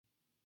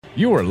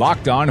You are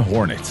Locked On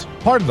Hornets,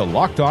 part of the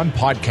Locked On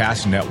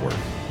Podcast Network.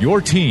 Your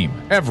team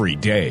every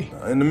day.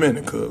 In a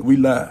minute, cuz we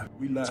live.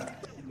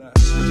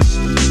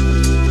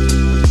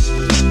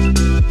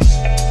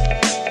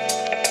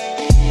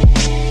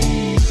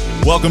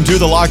 Welcome to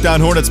the Locked On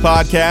Hornets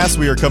podcast.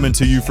 We are coming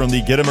to you from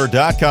the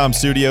Gittimer.com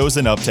studios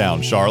in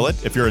Uptown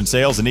Charlotte. If you're in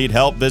sales and need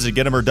help, visit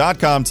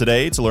Gittimer.com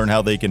today to learn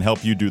how they can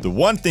help you do the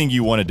one thing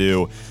you want to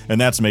do, and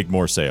that's make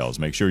more sales.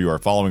 Make sure you are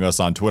following us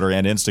on Twitter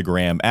and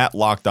Instagram at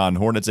Locked On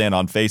Hornets and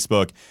on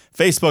Facebook,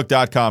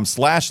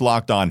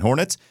 facebook.com/Locked On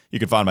Hornets. You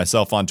can find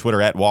myself on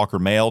Twitter at Walker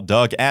Mail,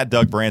 Doug at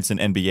Doug Branson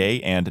NBA,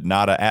 and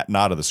Nada at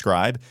Nada the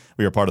Scribe.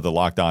 We are part of the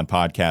Locked On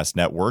Podcast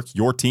Network,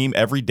 your team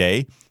every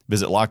day.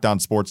 Visit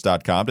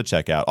LockedOnSports.com to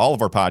check out all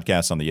of our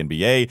podcasts on the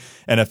NBA,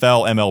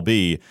 NFL,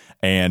 MLB,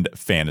 and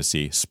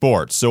fantasy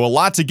sports. So a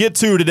lot to get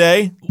to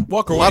today.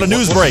 Walker, a lot of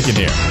news breaking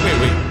here.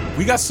 Wait.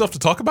 We got stuff to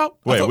talk about?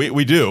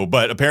 We do,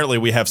 but apparently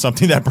we have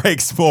something that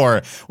breaks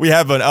more. We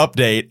have an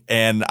update,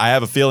 and I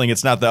have a feeling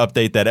it's not the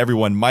update that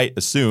everyone might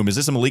assume. Is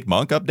this a Malik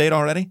Monk update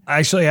already?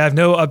 Actually, I have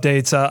no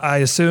updates. I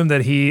assume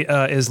that he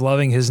is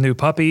loving his new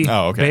puppy,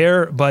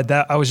 Bear, but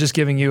I was just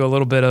giving you a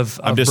little bit of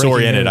I'm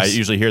disoriented. I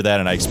usually hear that,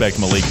 and I expect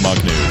Malik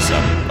Monk news.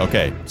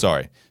 Okay,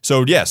 sorry.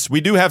 So, yes,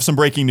 we do have some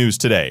breaking news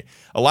today.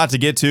 A lot to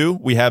get to.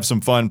 We have some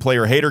fun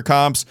player-hater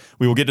comps.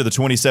 We will get to the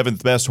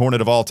 27th best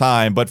Hornet of all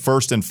time. But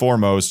first and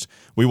foremost,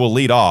 we will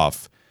lead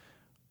off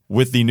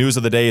with the news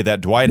of the day that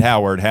Dwight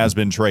Howard has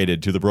been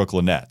traded to the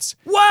Brooklyn Nets.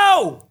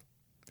 Whoa!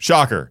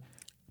 Shocker.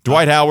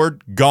 Dwight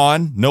Howard,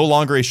 gone, no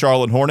longer a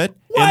Charlotte Hornet.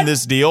 What? In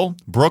this deal,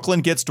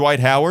 Brooklyn gets Dwight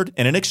Howard,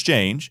 and in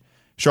exchange,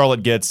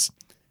 Charlotte gets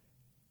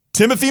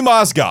Timothy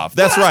Mozgov.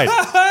 That's right.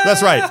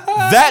 That's right.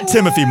 That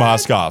Timothy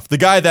Mozgov, the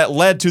guy that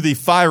led to the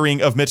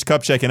firing of Mitch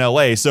Kupchak in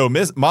L.A. So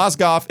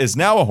Mozgov is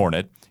now a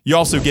Hornet. You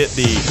also get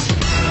the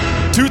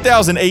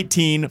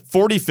 2018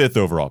 45th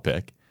overall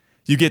pick.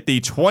 You get the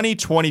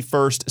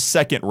 2021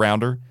 second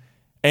rounder,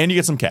 and you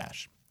get some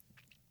cash.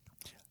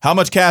 How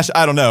much cash?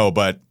 I don't know,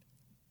 but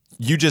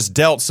you just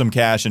dealt some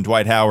cash in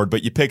Dwight Howard,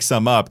 but you picked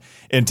some up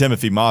in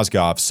Timothy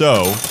Mozgov.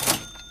 So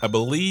I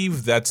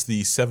believe that's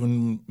the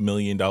 $7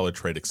 million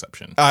trade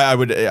exception. I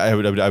would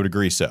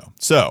agree so.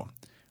 So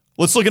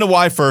let's look into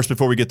why first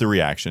before we get the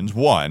reactions.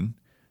 One,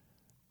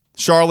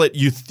 Charlotte,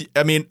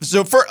 let's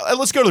go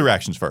to the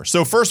reactions first.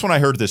 So first, when I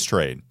heard this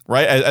trade,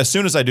 right, as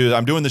soon as I do,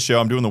 I'm doing the show,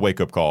 I'm doing the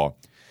wake-up call,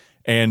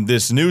 and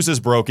this news is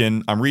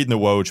broken. I'm reading the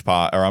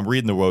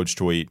Woj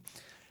tweet,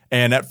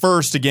 and at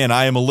first, again,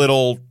 I am a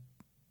little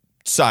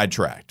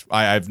sidetracked.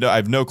 I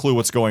have no clue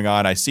what's going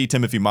on. I see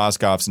Timothy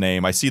Mozgov's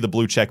name. I see the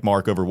blue check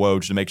mark over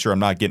Woj to make sure I'm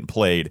not getting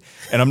played,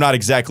 and I'm not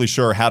exactly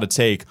sure how to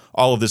take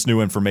all of this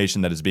new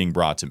information that is being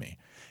brought to me.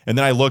 And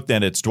then I looked,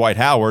 and it's Dwight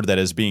Howard that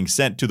is being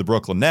sent to the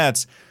Brooklyn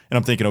Nets, and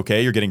I'm thinking,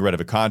 okay, you're getting rid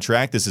of a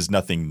contract. This is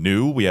nothing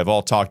new. We have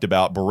all talked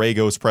about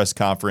Borrego's press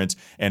conference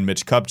and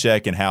Mitch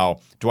Kupchak and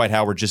how Dwight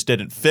Howard just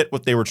didn't fit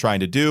what they were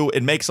trying to do.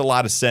 It makes a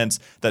lot of sense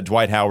that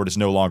Dwight Howard is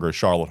no longer a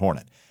Charlotte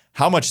Hornet.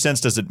 How much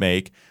sense does it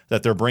make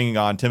that they're bringing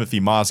on Timothy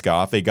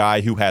Mozgov, a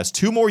guy who has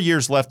 2 more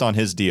years left on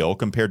his deal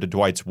compared to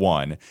Dwight's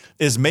 1,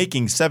 is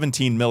making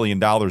 $17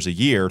 million a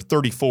year,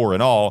 34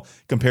 in all,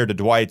 compared to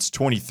Dwight's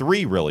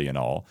 23 really in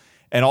all.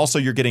 And also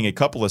you're getting a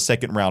couple of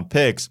second-round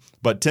picks,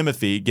 but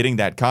Timothy getting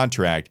that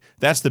contract,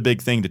 that's the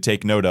big thing to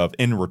take note of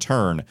in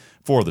return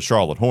for the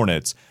Charlotte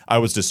Hornets. I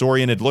was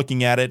disoriented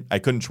looking at it. I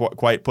couldn't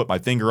quite put my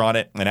finger on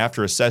it. And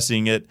after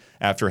assessing it,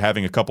 after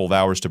having a couple of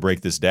hours to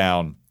break this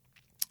down,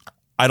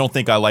 I don't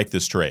think I like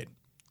this trade.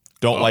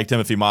 Don't like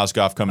Timothy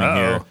Mozgov coming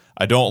here.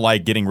 I don't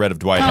like getting rid of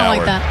Dwight Howard.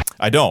 Like that.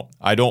 I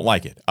don't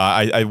like it.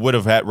 I would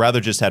have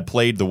rather just had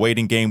played the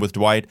waiting game with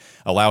Dwight,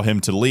 allow him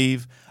to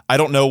leave. I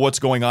don't know what's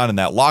going on in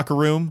that locker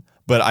room,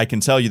 but I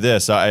can tell you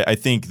this. I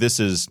think this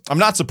is – I'm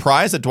not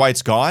surprised that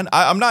Dwight's gone.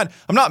 I'm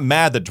not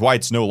mad that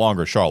Dwight's no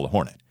longer a Charlotte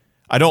Hornet.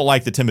 I don't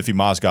like that Timothy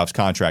Mozgov's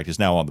contract is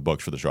now on the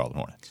books for the Charlotte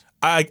Hornets.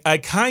 I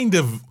kind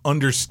of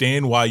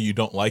understand why you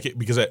don't like it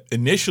because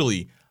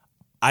initially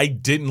I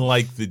didn't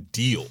like the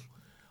deal.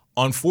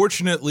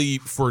 Unfortunately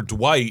for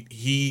Dwight,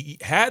 he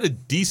had a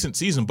decent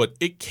season, but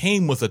it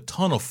came with a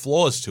ton of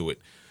flaws to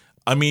it.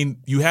 I mean,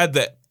 you had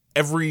that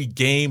every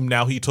game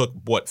now he took,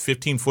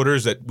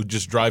 15-footers that would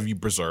just drive you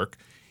berserk.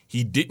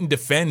 He didn't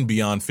defend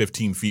beyond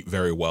 15 feet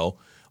very well.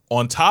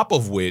 On top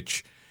of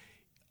which,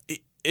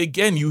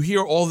 again, you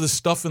hear all this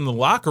stuff in the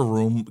locker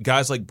room,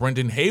 guys like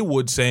Brendan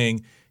Haywood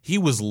saying he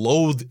was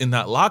loathed in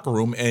that locker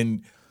room.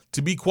 And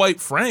to be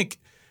quite frank,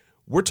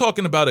 we're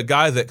talking about a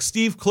guy that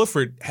Steve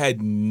Clifford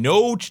had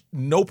no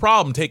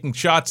problem taking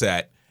shots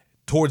at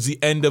towards the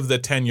end of the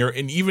tenure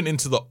and even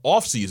into the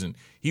offseason.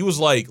 He was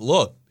like,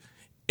 look,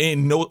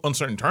 in no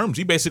uncertain terms,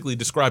 he basically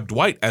described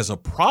Dwight as a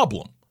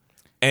problem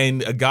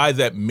and a guy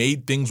that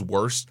made things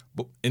worse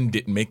and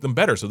didn't make them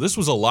better. So this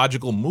was a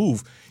logical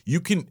move.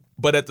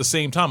 But at the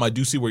same time, I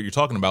do see what you're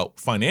talking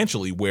about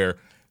financially, where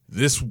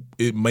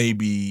it may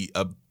be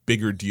a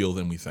bigger deal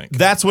than we think.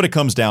 That's what it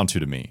comes down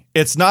to me.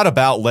 It's not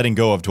about letting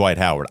go of Dwight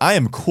Howard. I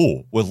am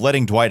cool with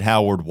letting Dwight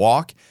Howard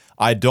walk.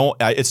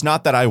 It's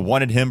not that I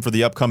wanted him for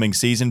the upcoming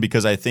season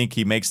because I think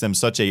he makes them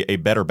such a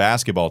better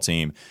basketball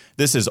team.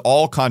 This is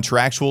all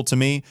contractual to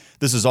me.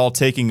 This is all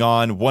taking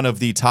on one of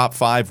the top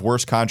 5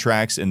 worst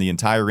contracts in the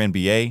entire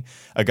NBA.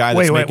 A guy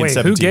that's making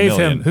 $17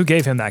 million. Who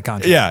gave him that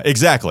contract? Yeah,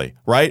 exactly.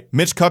 Right?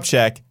 Mitch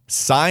Kupchak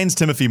signs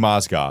Timothy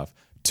Mozgov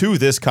to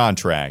this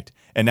contract,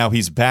 and now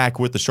he's back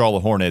with the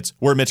Charlotte Hornets,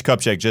 where Mitch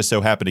Kupchak just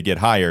so happened to get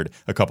hired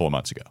a couple of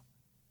months ago.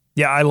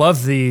 Yeah, I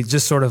love the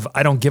just sort of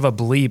I don't give a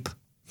bleep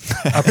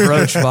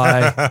approach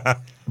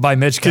by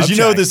Mitch Kupchak. Because you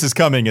know this is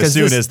coming as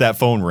soon as that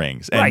phone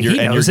rings and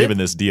you're giving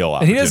this deal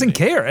out. And he doesn't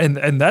care.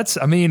 And that's,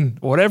 I mean,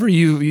 whatever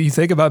you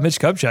think about Mitch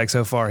Kupchak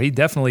so far, he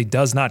definitely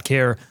does not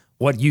care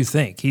what you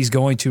think. He's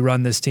going to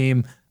run this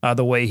team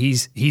the way he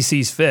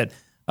sees fit.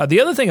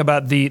 The other thing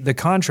about the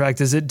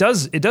contract is it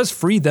does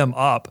free them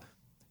up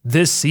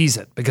this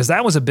season, because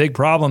that was a big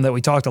problem that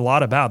we talked a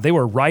lot about. They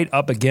were right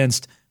up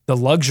against the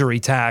luxury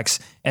tax,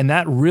 and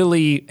that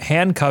really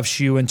handcuffs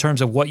you in terms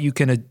of what you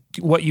can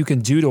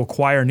do to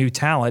acquire new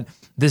talent.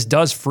 This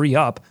does free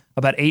up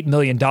about $8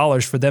 million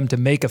for them to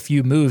make a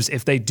few moves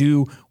if they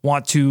do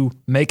want to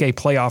make a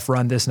playoff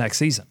run this next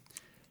season.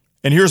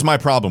 And here's my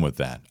problem with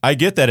that. I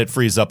get that it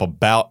frees up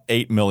about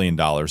 $8 million.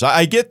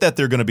 I get that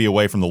they're going to be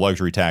away from the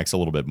luxury tax a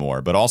little bit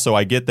more, but also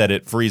I get that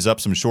it frees up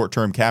some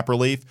short-term cap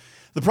relief.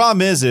 The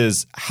problem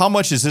is how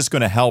much is this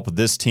going to help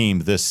this team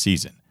this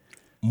season?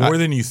 More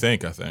than you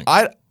think, I think.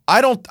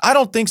 I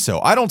don't think so.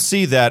 I don't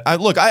see that.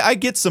 I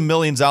get some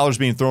millions of dollars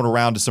being thrown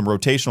around to some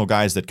rotational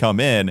guys that come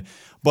in,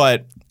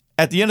 but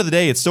at the end of the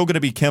day, it's still going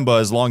to be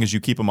Kemba as long as you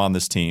keep him on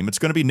this team. It's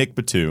going to be Nick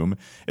Batum.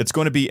 It's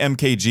going to be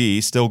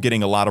MKG still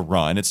getting a lot of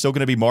run. It's still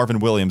going to be Marvin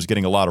Williams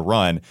getting a lot of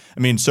run. I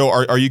mean, so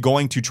are you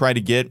going to try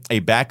to get a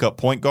backup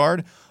point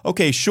guard?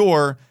 Okay,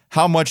 sure.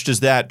 How much does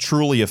that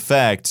truly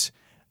affect?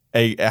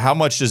 How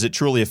much does it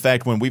truly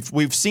affect when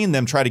we've seen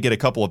them try to get a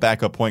couple of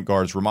backup point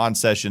guards, Ramon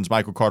Sessions,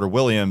 Michael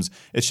Carter-Williams.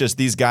 It's just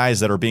these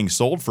guys that are being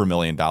sold for $1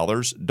 million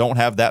don't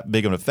have that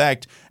big of an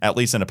effect, at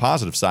least in a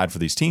positive side for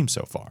these teams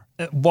so far.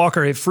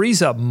 Walker, it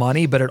frees up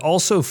money, but it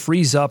also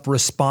frees up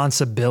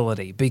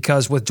responsibility,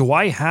 because with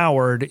Dwight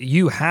Howard,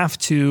 you have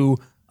to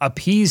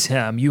appease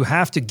him. You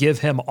have to give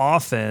him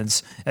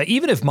offense.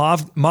 Even if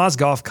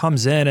Mozgov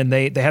comes in and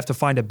they have to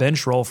find a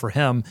bench role for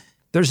him,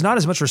 there's not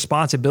as much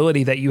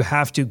responsibility that you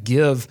have to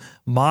give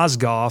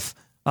Mozgov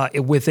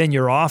within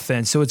your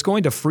offense. So it's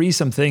going to free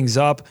some things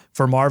up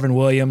for Marvin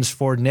Williams,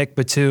 for Nick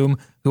Batum,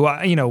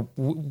 who,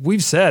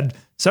 we've said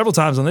several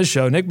times on this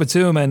show, Nick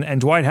Batum and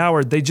Dwight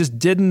Howard, they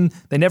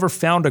never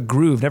found a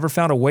groove, never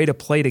found a way to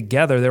play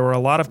together. There were a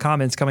lot of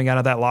comments coming out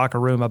of that locker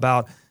room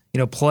about,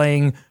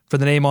 playing for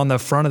the name on the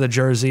front of the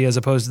jersey as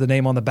opposed to the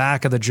name on the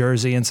back of the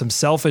jersey, and some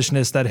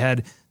selfishness that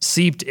had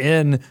seeped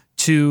in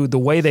to the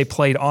way they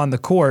played on the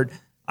court.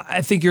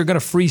 I think you're going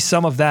to free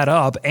some of that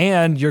up,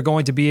 and you're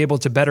going to be able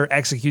to better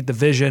execute the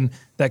vision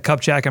that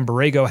Kupchak and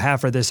Borrego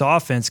have for this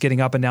offense,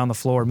 getting up and down the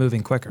floor,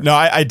 moving quicker. No,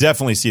 I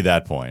definitely see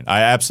that point.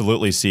 I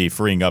absolutely see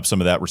freeing up some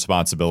of that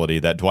responsibility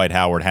that Dwight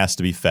Howard has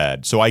to be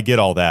fed. So I get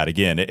all that.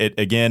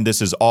 Again, this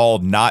is all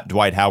not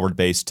Dwight Howard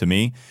based to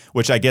me,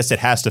 which I guess it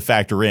has to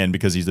factor in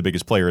because he's the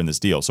biggest player in this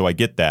deal. So I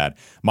get that.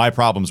 My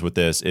problems with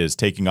this is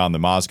taking on the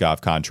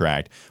Mozgov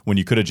contract when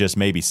you could have just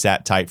maybe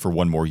sat tight for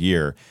one more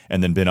year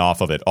and then been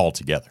off of it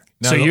altogether.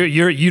 So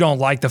you don't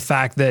like the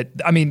fact that,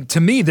 I mean, to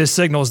me, this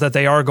signals that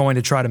they are going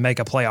to try to make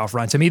a playoff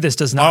run. To me, this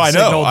does not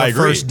signal the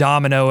first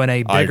domino in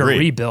a bigger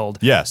rebuild.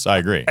 Yes, I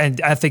agree.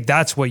 And I think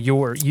that's what you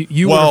would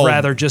have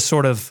rather just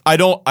sort of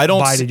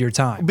bided your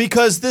time.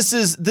 Because this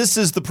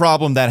is the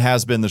problem that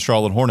has been the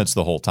Charlotte Hornets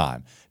the whole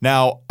time.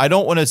 Now, I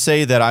don't want to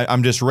say that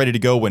I'm just ready to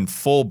go in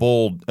full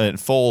rebuild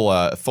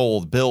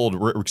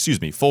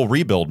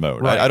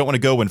mode. Right. I don't want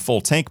to go in full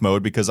tank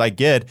mode, because I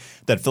get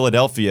that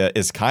Philadelphia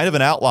is kind of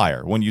an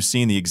outlier when you've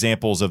seen the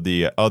examples of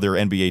the other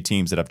NBA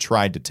teams that have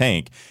tried to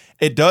tank.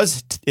 It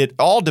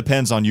all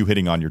depends on you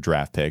hitting on your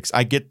draft picks.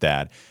 I get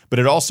that. But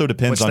it also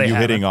depends on you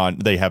hitting on,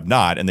 they have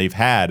not, and they've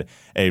had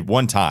a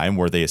one time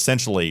where they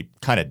essentially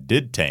kind of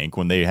did tank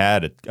when they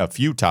had a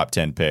few top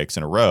 10 picks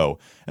in a row,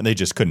 and they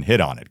just couldn't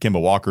hit on it.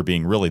 Kemba Walker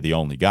being really the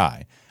only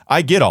guy.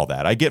 I get all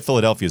that. I get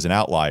Philadelphia as an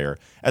outlier.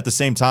 At the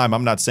same time,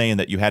 I'm not saying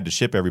that you had to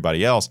ship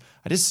everybody else.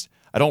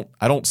 I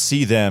don't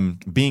see them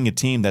being a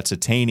team that's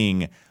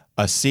attaining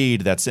a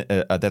seed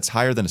that's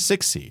higher than a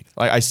 6 seed.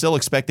 I still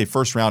expect a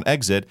first round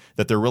exit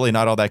that they're really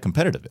not all that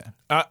competitive in.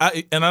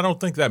 I don't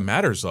think that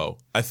matters, though.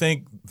 I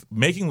think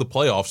making the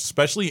playoffs,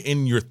 especially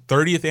in your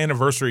 30th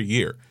anniversary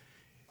year.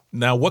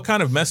 Now, what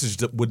kind of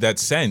message would that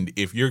send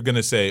if you're going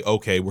to say,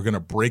 okay, we're going to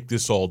break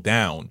this all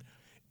down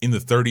in the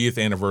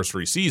 30th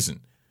anniversary season?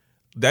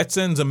 That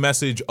sends a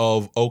message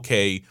of,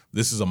 okay,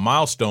 this is a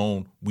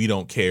milestone. We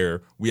don't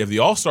care. We have the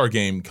All-Star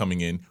game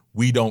coming in.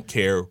 We don't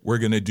care. We're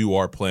going to do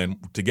our plan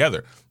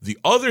together. The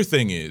other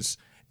thing is,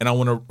 and I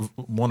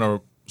want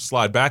to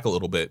slide back a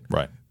little bit.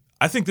 Right.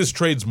 I think this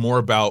trade's more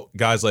about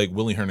guys like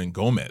Willy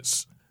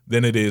Hernangomez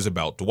than it is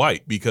about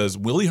Dwight, because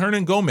Willy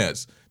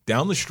Hernangomez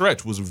down the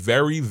stretch was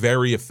very,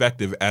 very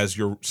effective as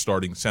your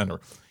starting center.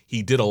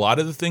 He did a lot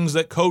of the things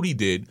that Cody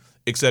did,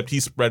 except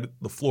he spread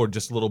the floor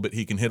just a little bit.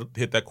 He can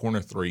hit that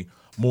corner three.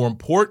 More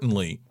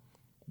importantly,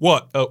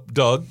 what? Oh,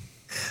 Doug?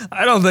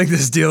 I don't think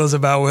this deal is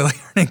about Willie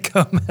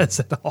Hernangomez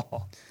at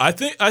all. I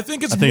think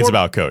it's it's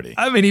about Cody.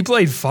 I mean, he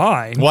played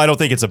fine. Well, I don't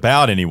think it's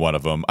about any one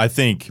of them. I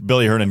think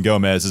Billy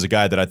Hernangomez is a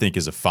guy that I think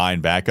is a fine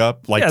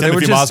backup. Like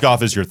Timothy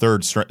Mozgov is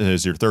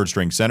your third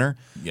string center.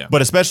 Yeah.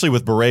 But especially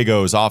with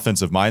Borrego's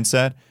offensive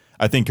mindset,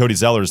 I think Cody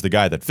Zeller is the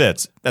guy that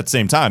fits. At the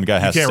same time, the guy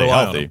has to stay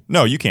healthy.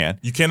 No, you can't.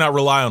 You cannot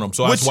rely on him.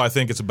 So that's why I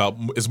think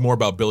it's more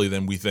about Billy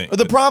than we think.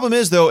 The problem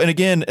is, though, and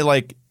again,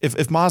 like if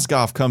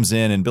Mozgov comes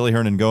in and Billy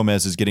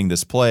Hernangomez is getting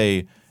this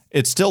play,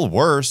 it's still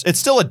worse. It's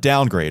still a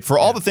downgrade for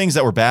all the things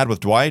that were bad with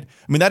Dwight.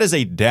 I mean, that is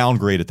a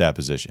downgrade at that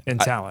position. In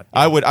talent.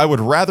 I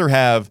would rather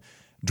have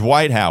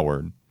Dwight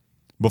Howard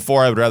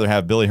before I would rather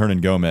have Billy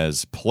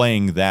Hernangomez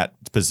playing that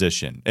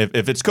position.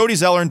 If it's Cody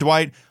Zeller and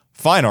Dwight,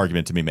 fine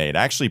argument to be made.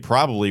 I actually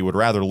probably would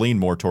rather lean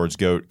more towards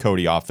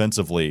Cody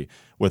offensively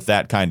with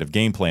that kind of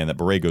game plan that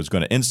Borrego is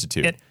going to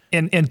institute.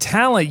 In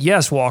talent,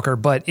 yes, Walker,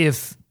 but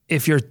if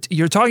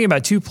you're talking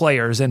about two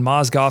players in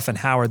Mozgov and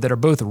Howard that are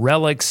both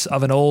relics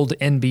of an old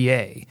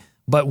NBA,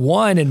 but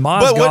one in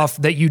Mozgov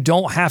that you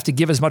don't have to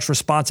give as much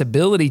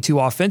responsibility to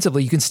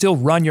offensively, you can still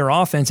run your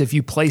offense if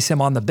you place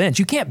him on the bench.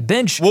 You can't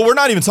bench. Well, we're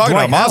not even talking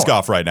Dwight about Mozgov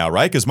Howard right now,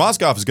 right? Because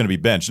Mozgov is going to be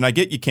benched, and I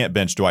get you can't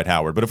bench Dwight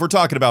Howard. But if we're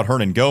talking about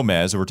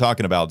Hernangomez, or we're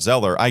talking about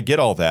Zeller, I get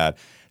all that.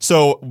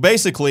 So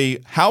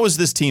basically, how is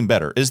this team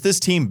better? Is this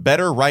team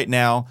better right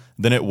now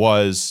than it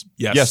was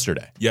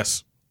yesterday?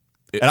 Yes.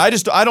 And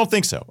I don't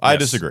think so. I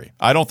disagree.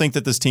 I don't think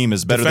that this team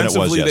is better than it was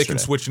yesterday. Defensively, they can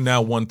switch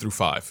now 1 through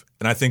 5.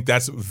 And I think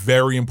that's a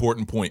very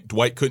important point.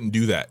 Dwight couldn't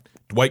do that.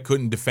 Dwight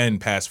couldn't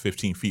defend past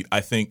 15 feet. I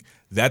think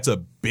that's a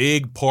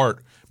big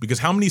part because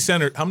how many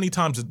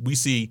times did we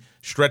see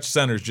stretch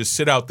centers just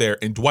sit out there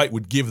and Dwight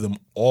would give them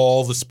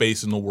all the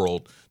space in the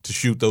world to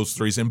shoot those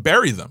threes and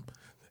bury them.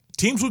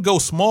 Teams would go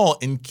small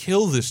and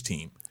kill this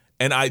team.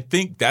 And I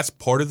think that's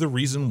part of the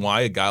reason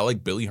why a guy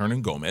like Billy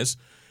Hernangomez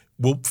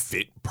will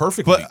fit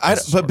perfectly.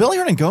 But Billy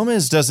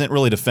Hernangomez doesn't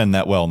really defend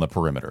that well on the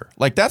perimeter.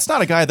 Like that's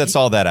not a guy that's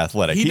all that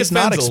athletic. He's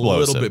not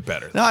explosive. A little bit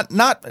better.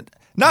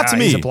 Not to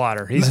me. He's a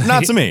plotter.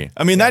 Not to me.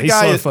 I mean,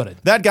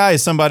 that guy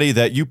is somebody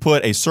that you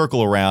put a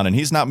circle around, and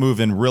he's not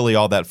moving really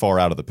all that far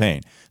out of the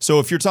paint. So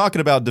if you're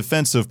talking about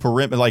defensive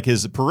perimeter, like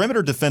his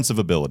perimeter defensive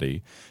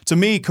ability, to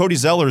me, Cody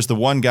Zeller is the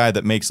one guy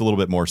that makes a little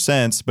bit more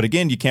sense. But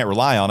again, you can't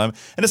rely on him.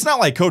 And it's not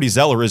like Cody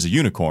Zeller is a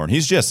unicorn.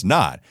 He's just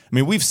not. I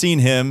mean, we've seen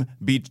him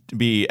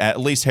be at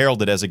least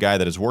heralded as a guy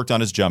that has worked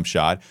on his jump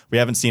shot. We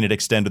haven't seen it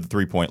extend to the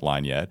 3-point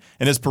line yet.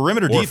 And his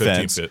perimeter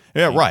defense.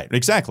 Yeah, right.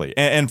 Exactly.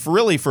 And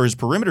for his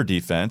perimeter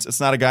defense, it's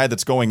not a guy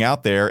that's going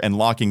out there and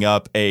locking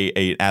up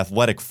a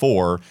athletic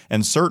 4,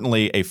 and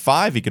certainly a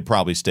 5 he could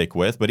probably stick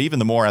with. But even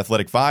the more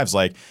athletic 5s,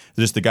 like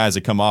just the guys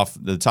that come off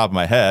the top of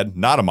my head,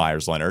 not a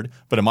Myers Leonard,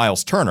 but a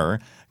Miles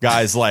Turner,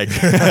 guys like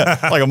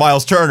like a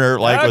Miles Turner,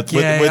 like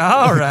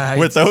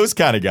with those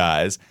kind of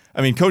guys.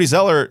 I mean, Cody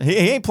Zeller, he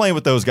ain't playing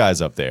with those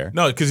guys up there.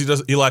 No,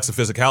 because he lacks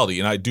the physicality,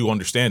 and I do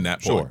understand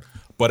that point. Sure.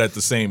 But at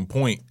the same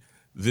point,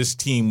 this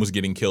team was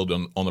getting killed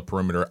on the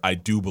perimeter. I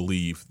do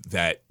believe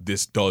that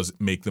this does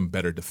make them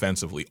better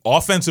defensively.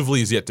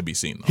 Offensively is yet to be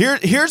seen, though.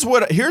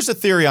 Here's a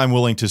theory I'm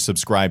willing to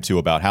subscribe to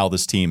about how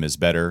this team is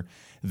better.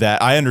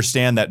 That I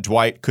understand that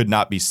Dwight could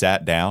not be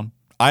sat down.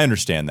 I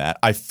understand that.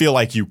 I feel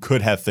like you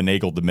could have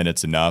finagled the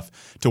minutes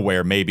enough to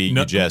where maybe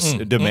you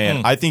just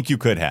demand. I think you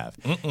could have.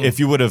 If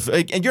you would have.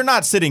 And you're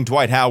not sitting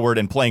Dwight Howard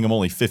and playing him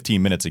only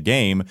 15 minutes a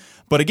game.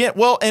 But again,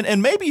 well,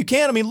 and maybe you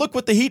can. I mean, look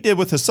what the Heat did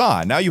with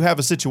Hassan. Now you have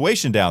a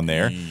situation down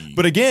there.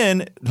 But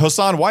again,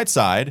 Hassan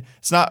Whiteside,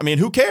 it's not, I mean,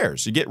 who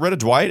cares? You get rid of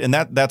Dwight and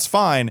that's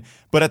fine.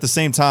 But at the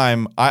same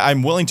time,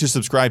 I'm willing to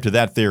subscribe to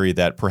that theory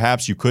that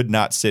perhaps you could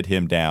not sit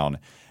him down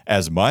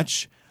as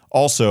much.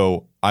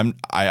 Also,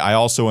 I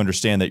also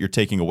understand that you're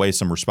taking away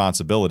some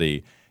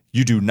responsibility.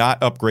 You do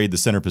not upgrade the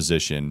center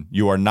position.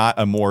 You are not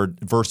a more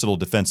versatile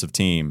defensive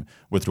team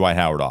with Dwight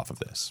Howard off of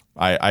this.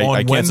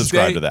 I can't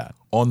subscribe to that.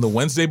 On the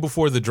Wednesday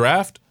before the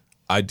draft,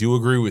 I do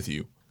agree with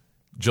you.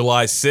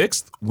 July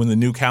 6th, when the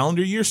new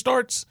calendar year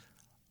starts,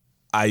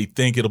 I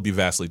think it'll be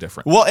vastly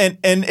different. Well, and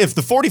if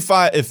the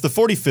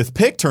 45th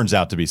pick turns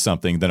out to be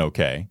something, then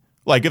okay.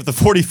 Like if the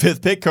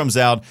 45th pick comes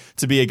out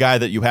to be a guy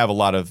that you have a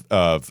lot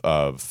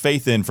of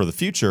faith in for the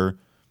future,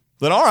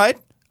 then all right.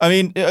 I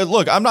mean,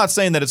 look, I'm not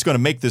saying that it's going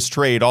to make this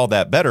trade all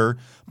that better,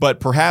 but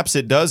perhaps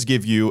it does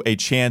give you a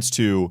chance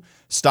to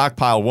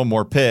stockpile one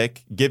more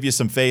pick, give you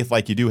some faith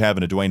like you do have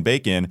in a Dwayne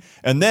Bacon,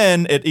 and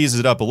then it eases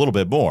it up a little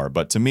bit more.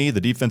 But to me,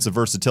 the defensive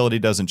versatility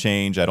doesn't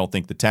change. I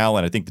think the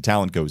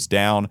talent goes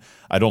down.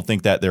 I don't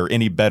think that they're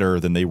any better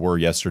than they were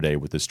yesterday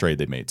with this trade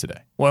they made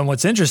today. Well, and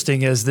what's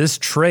interesting is this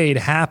trade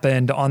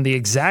happened on the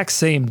exact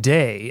same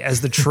day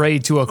as the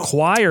trade to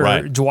acquire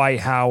right. Dwight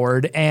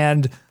Howard,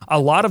 and a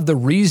lot of the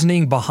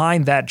reasoning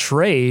behind that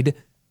trade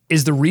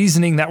is the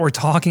reasoning that we're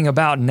talking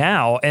about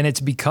now, and it's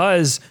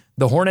because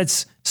the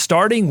Hornets,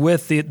 starting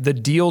with the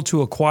deal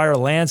to acquire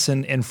Lance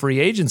in free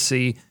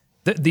agency,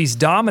 these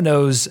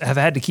dominoes have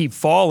had to keep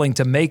falling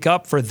to make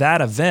up for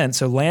that event.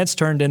 So Lance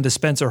turned into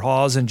Spencer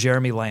Hawes and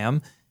Jeremy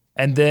Lamb,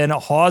 and then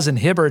Hawes and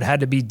Hibbert had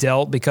to be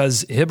dealt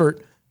because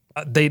Hibbert,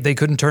 they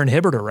couldn't turn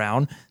Hibbert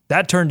around.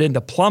 That turned into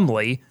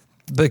Plumlee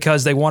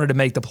because they wanted to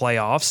make the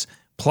playoffs.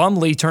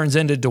 Plumlee turns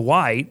into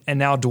Dwight, and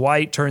now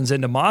Dwight turns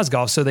into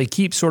Mozgov. So they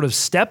keep sort of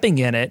stepping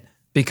in it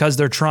because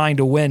they're trying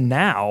to win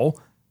now.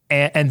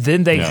 And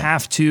then they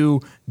have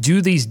to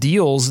do these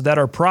deals that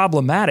are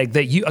problematic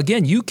that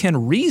you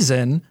can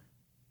reason.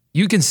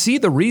 You can see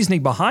the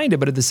reasoning behind it,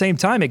 but at the same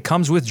time, it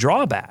comes with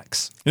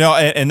drawbacks.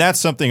 And that's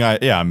something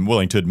I'm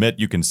willing to admit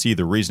you can see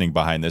the reasoning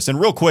behind this. And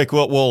real quick,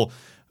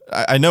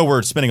 I know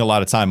we're spending a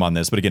lot of time on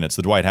this, but again, it's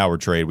the Dwight Howard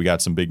trade. We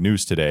got some big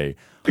news today.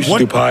 We should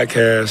do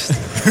podcasts.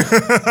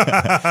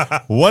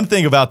 One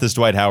thing about this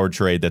Dwight Howard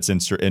trade that's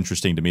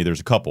interesting to me, there's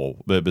a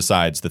couple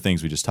besides the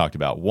things we just talked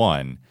about.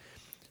 One,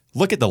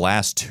 look at the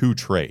last 2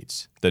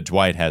 trades that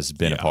Dwight has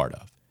been a part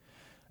of.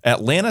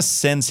 Atlanta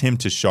sends him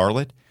to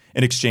Charlotte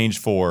in exchange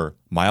for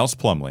Miles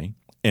Plumlee,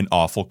 an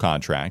awful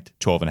contract,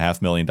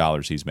 $12.5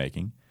 million he's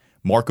making,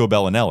 Marco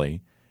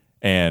Bellinelli,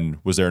 and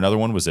was there another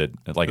one? Was it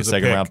like a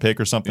second-round pick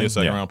or something? Yeah,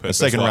 second-round pick. A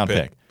second-round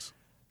pick.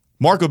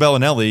 Marco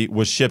Bellinelli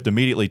was shipped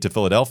immediately to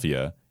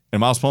Philadelphia,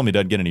 and Miles Plumlee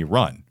doesn't get any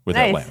run with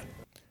Atlanta.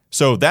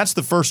 So that's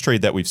the first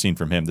trade that we've seen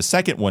from him. The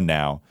second one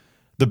now,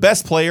 the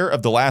best player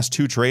of the last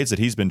 2 trades that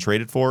he's been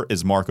traded for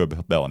is Marco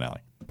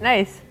Bellinelli.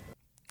 Nice.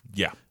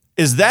 Yeah.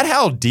 Is that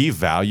how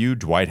devalued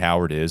Dwight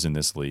Howard is in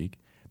this league?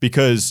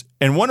 Because,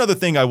 and one other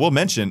thing I will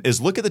mention is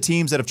look at the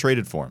teams that have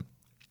traded for him.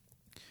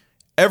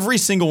 Every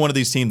single one of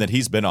these teams that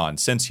he's been on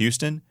since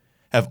Houston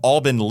have all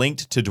been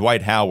linked to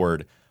Dwight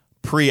Howard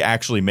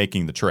pre-actually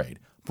making the trade.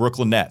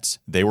 Brooklyn Nets,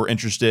 they were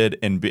interested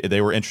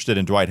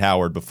in Dwight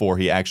Howard before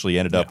he actually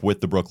ended up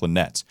with the Brooklyn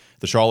Nets.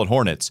 The Charlotte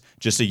Hornets,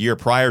 just a year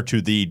prior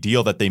to the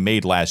deal that they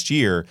made last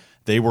year,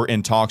 they were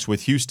in talks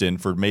with Houston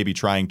for maybe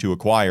trying to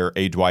acquire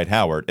a Dwight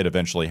Howard. It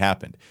eventually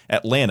happened.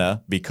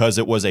 Atlanta, because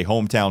it was a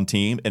hometown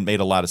team and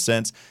made a lot of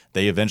sense,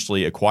 they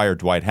eventually acquired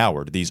Dwight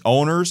Howard. These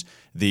owners,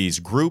 these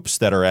groups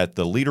that are at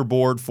the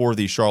leaderboard for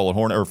the Charlotte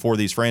Hornets or for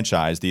these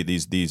franchise,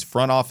 these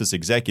front office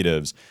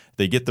executives,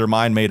 they get their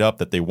mind made up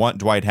that they want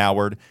Dwight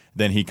Howard.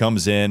 Then he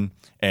comes in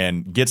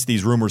and gets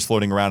these rumors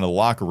floating around in the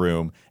locker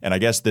room. And I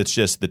guess that's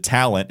just the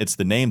talent. It's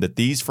the name that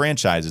these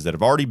franchises that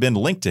have already been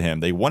linked to him,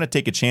 they want to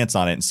take a chance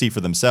on it and see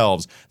for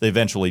themselves. They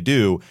eventually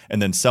do,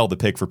 and then sell the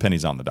pick for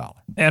pennies on the dollar.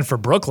 And for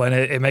Brooklyn,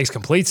 it makes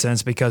complete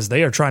sense because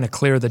they are trying to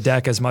clear the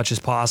deck as much as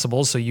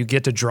possible. So you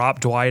get to drop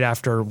Dwight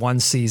after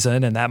one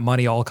season, and that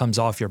money all comes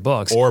off your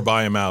books. Or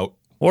buy him out.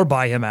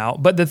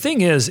 But the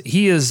thing is,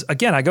 he is,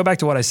 again, I go back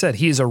to what I said.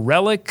 He is a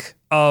relic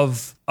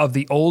of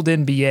the old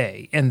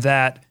NBA in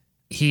that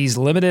he's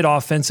limited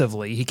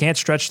offensively. He can't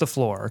stretch the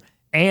floor.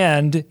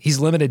 And he's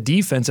limited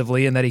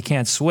defensively in that he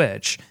can't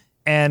switch.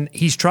 And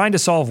he's trying to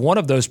solve one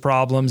of those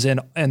problems in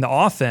the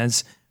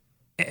offense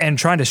and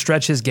trying to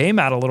stretch his game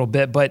out a little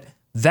bit. But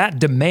that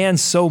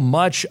demands so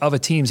much of a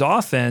team's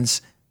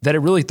offense that it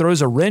really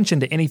throws a wrench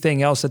into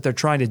anything else that they're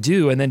trying to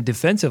do. And then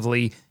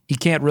defensively, he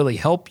can't really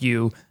help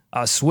you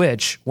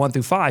switch 1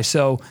 through 5.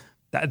 So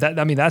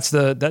that's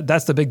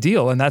the big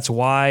deal. And that's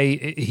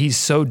why he's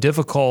so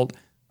difficult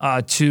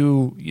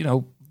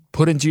to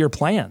put into your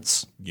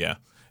plans. Yeah.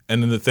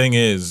 And then the thing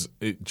is,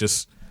 it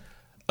just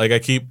like I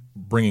keep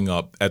bringing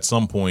up, at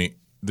some point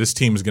this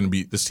team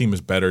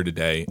is better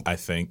today, I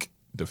think,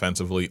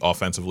 defensively.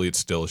 Offensively, it's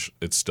still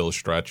a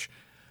stretch.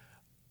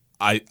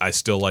 I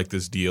still like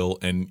this deal,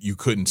 and you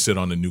couldn't sit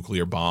on a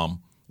nuclear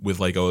bomb with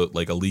like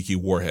a leaky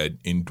warhead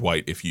in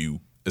Dwight if you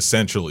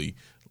essentially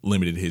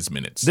limited his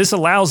minutes. This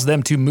allows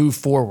them to move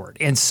forward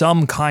in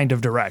some kind of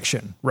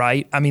direction,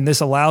 right? I mean,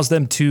 this allows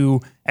them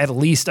to at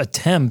least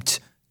attempt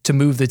to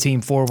move the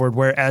team forward.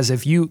 Whereas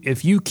if you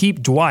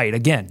keep Dwight,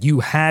 again, you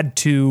had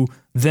to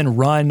then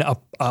run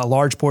a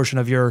large portion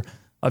of your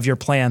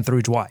plan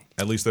through Dwight.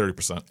 At least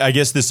 30%. I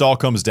guess this all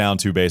comes down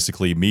to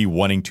basically me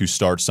wanting to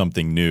start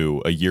something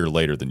new a year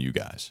later than you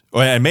guys.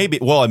 And maybe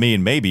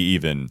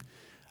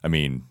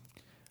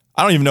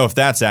I don't even know if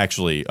that's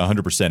actually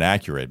 100%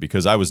 accurate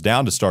because I was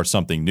down to start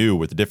something new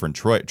with different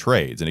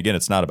trades. And again,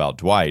 it's not about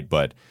Dwight,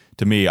 but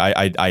to me,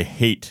 I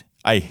hate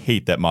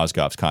that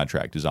Mozgov's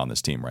contract is on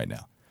this team right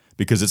now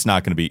because it's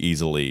not going to be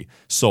easily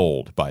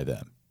sold by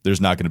them. There's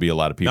not going to be a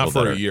lot of people. Not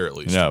for a year, at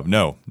least.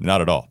 No,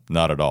 not at all.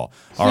 Not at all.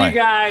 All See right, you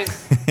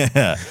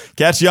guys.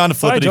 Catch you on the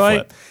Flippity Bye,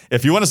 Flip.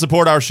 If you want to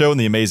support our show and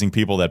the amazing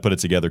people that put it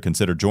together,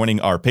 consider joining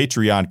our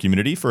Patreon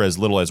community for as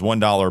little as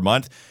 $1 a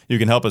month. You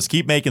can help us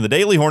keep making the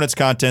Daily Hornets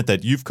content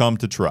that you've come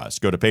to trust.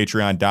 Go to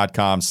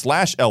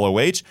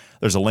patreon.com/LOH.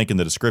 There's a link in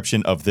the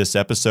description of this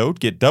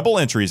episode. Get double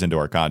entries into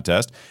our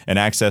contest and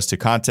access to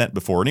content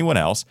before anyone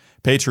else.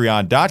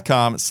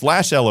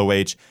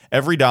 Patreon.com/LOH.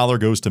 Every dollar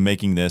goes to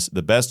making this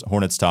the best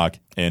Hornets talk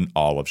in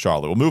all of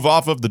Charlotte. We'll move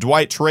off of the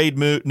Dwight trade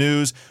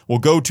news. We'll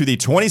go to the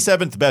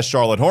 27th best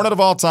Charlotte Hornet of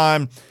all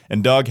time,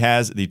 and Doug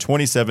has the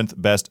 27th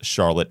best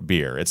Charlotte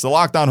beer. It's the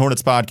Locked On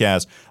Hornets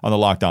podcast on the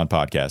Locked On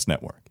Podcast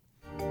Network.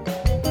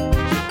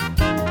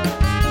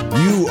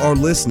 You are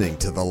listening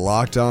to the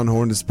Locked On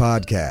Hornets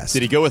podcast.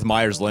 Did he go with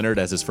Myers Leonard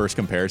as his first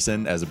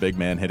comparison as a big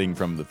man hitting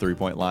from the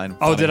 3-point line?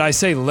 Oh, did I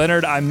say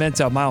Leonard? I meant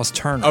Miles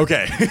Turner.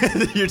 Okay.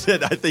 You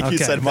did. I think you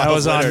said Myers That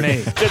was Leonard. on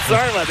me.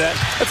 Sorry about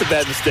that. That's a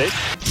bad mistake.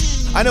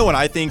 I know when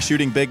I think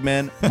shooting big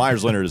men,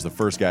 Myers Leonard is the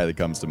first guy that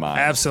comes to mind.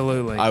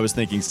 Absolutely. I was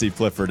thinking Steve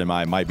Clifford and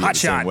I might be Hot the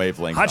shot. same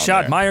wavelength. Hot on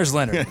shot, there. Myers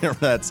Leonard.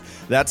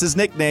 That's his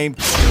nickname.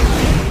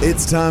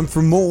 It's time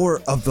for more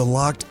of the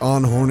Locked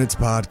On Hornets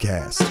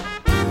podcast.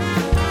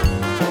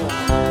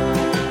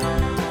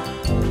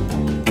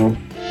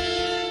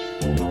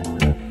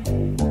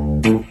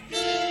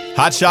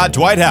 Hot shot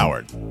Dwight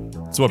Howard.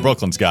 That's what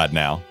Brooklyn's got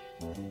now.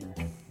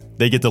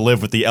 They get to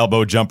live with the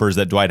elbow jumpers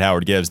that Dwight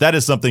Howard gives. That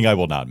is something I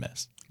will not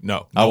miss.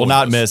 No. I will one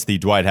not does. miss the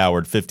Dwight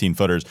Howard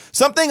 15-footers.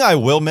 Something I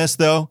will miss,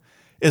 though,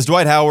 is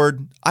Dwight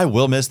Howard. I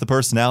will miss the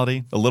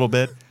personality a little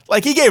bit.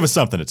 Like, he gave us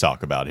something to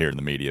talk about here in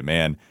the media,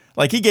 man.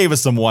 Like, he gave us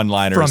some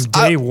one-liners. From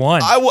day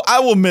one. I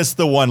will miss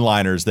the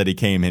one-liners that he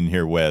came in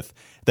here with,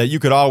 that you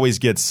could always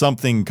get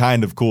something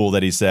kind of cool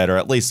that he said, or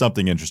at least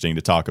something interesting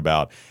to talk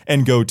about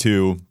and go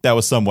to. That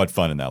was somewhat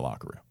fun in that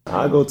locker room.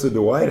 I go to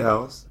the White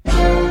House.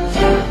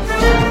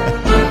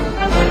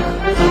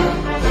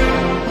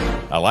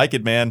 I like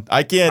it, man.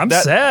 I can't. I'm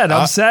sad.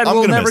 I'm sad I'm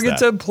we'll gonna never miss get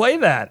that. to play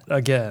that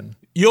again.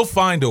 You'll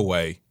find a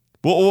way.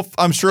 Well,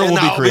 I'm sure we'll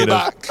be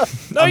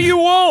creative. No, you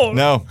won't.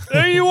 No.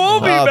 No, you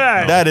won't be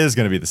back. That is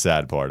going to be the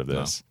sad part of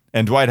this.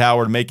 And Dwight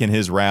Howard making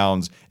his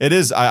rounds. It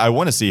is. I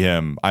want to see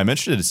him. I'm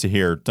interested to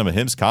hear some of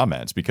his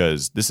comments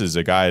because this is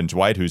a guy in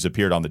Dwight who's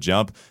appeared on the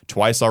jump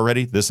twice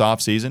already this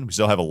offseason. We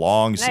still have a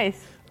long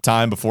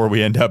time before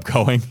we end up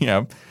going.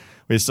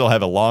 We still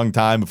have a long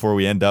time before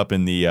we end up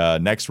in the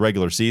next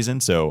regular season.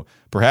 So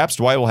perhaps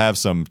Dwight will have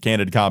some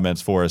candid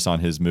comments for us on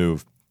his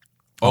move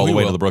all the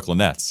way to the Brooklyn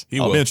Nets.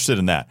 I'll be interested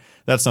in that.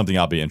 That's something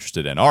I'll be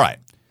interested in. All right.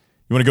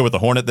 You want to go with the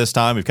Hornet this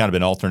time? We've kind of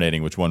been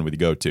alternating which one we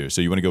go to. So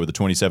you want to go with the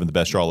 27th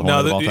best Charlotte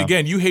Hornet of all time?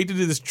 Again, you hated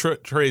this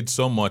trade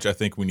so much. I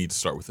think we need to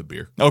start with the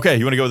beer. Okay,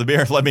 you want to go with the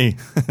beer? Let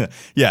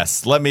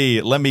me,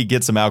 let me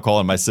get some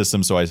alcohol in my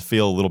system so I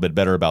feel a little bit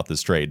better about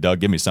this trade. Doug,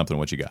 give me something.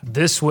 What you got?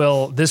 This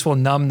will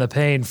numb the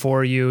pain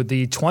for you.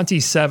 The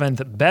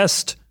 27th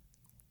best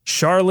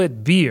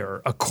Charlotte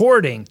beer,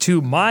 according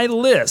to my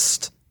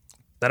list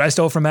that I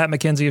stole from Matt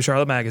McKenzie of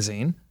Charlotte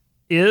Magazine,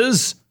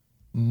 is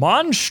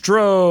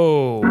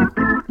Monstro.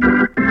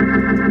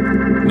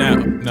 Now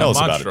Tell us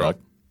about it, Doug.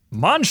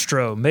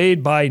 Monstro,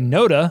 made by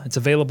Noda. It's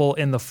available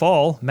in the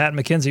fall. Matt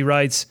McKenzie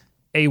writes,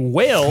 a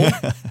whale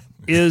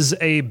is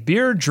a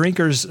beer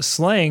drinker's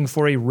slang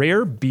for a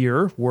rare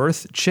beer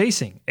worth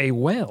chasing. A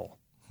whale.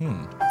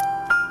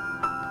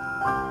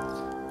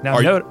 Now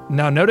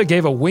Noda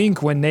gave a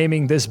wink when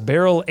naming this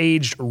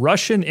barrel-aged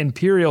Russian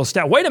Imperial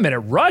Stout. Wait a minute,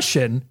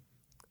 Russian?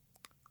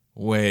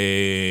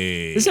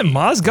 Wait. Isn't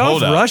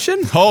Mozgov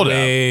Russian? Hold up.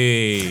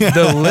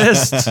 The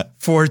list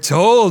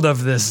foretold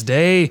of this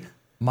day,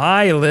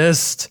 my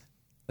list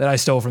that I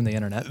stole from the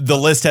internet. The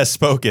list has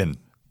spoken.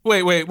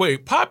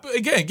 Wait. Pop,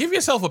 again, give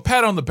yourself a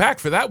pat on the back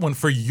for that one,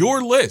 for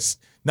your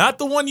list. Not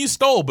the one you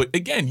stole, but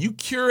again, you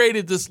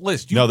curated this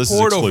list. You This is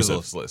poured over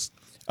exclusive. this list.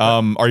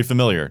 Are you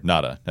familiar,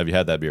 Nada? Have you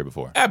had that beer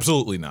before?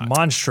 Absolutely not.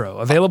 Monstro,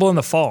 available in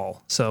the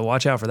fall, so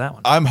watch out for that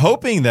one. I'm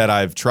hoping that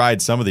I've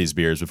tried some of these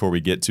beers before we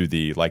get to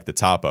the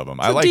top of them.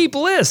 It's a deep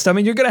list. I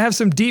mean, you're going to have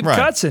some deep Right.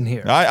 cuts in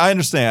here. I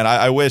understand.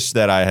 I wish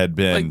that I had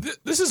been.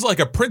 This is like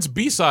a Prince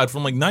B-side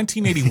from like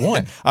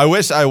 1981. I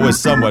wish I was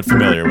somewhat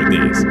familiar with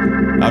these.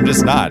 I'm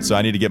just not, so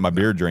I need to get my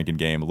beer drinking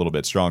game a little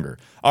bit stronger.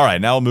 All right,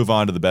 now we'll move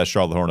on to the best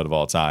Charlotte Hornet of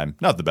all time.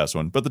 Not the best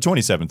one, but the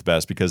 27th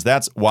best, because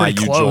that's why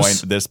Pretty you close.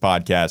 joined this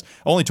podcast.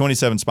 Only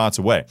 27 spots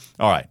away.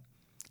 All right.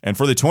 And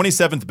for the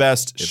 27th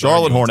best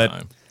Charlotte arguing Hornet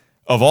time.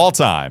 of all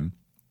time,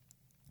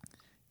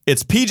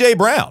 it's PJ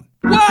Brown.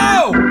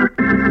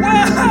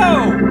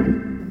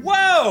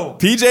 Whoa!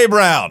 PJ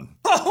Brown,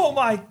 Oh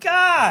my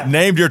God!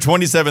 named your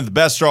 27th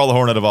best Charlotte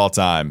Hornet of all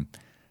time.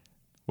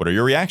 What are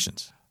your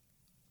reactions?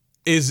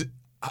 Is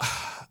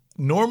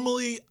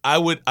normally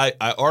I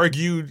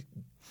argued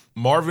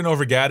Marvin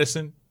over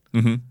Gaddison.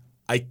 Mm-hmm.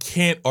 I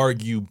can't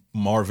argue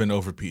Marvin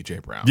over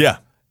PJ Brown. Yeah.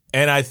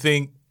 And I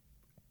think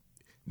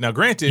now,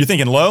 granted, You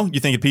thinking low? You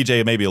thinking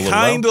PJ maybe a little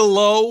kind low? of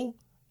low,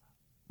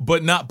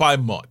 but not by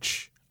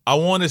much. I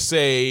want to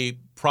say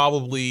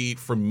probably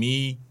for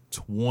me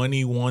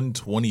 21,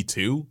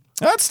 22.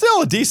 That's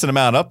still a decent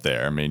amount up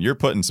there. I mean, you're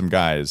putting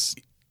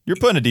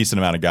a decent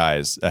amount of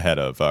guys ahead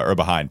of or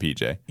behind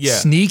PJ. Yeah.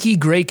 Sneaky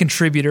great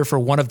contributor for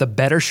one of the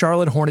better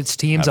Charlotte Hornets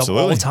teams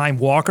Absolutely. of all time.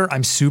 Walker,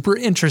 I'm super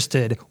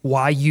interested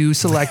why you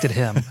selected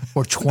him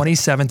for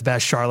 27th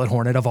best Charlotte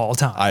Hornet of all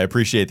time. I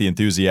appreciate the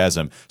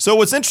enthusiasm. So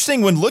what's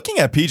interesting when looking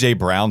at PJ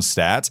Brown's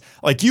stats,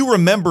 like you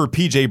remember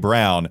PJ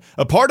Brown,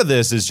 a part of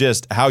this is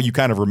just how you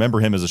kind of remember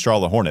him as a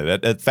Charlotte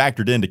Hornet. That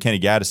factored into Kenny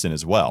Gaddison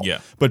as well. Yeah.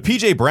 But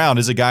PJ Brown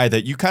is a guy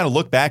that you kind of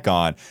look back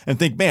on and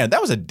think, man,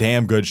 that was a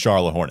damn good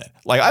Charlotte Hornet.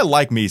 Like I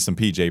like me some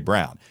PJ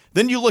Brown.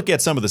 Then you look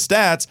at some of the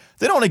stats,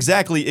 they don't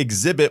exactly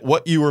exhibit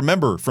what you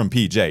remember from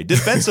PJ.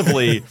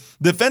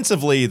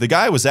 Defensively, the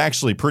guy was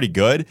actually pretty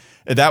good.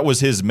 That was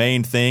his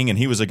main thing, and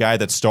he was a guy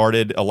that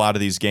started a lot of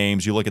these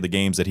games. You look at the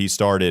games that he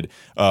started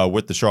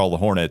with the Charlotte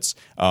Hornets.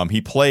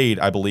 He played,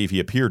 I believe he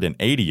appeared in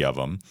 80 of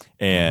them.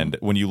 And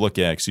when you look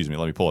at, let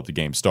me pull up the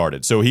game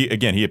started. So he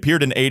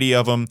appeared in 80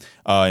 of them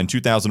in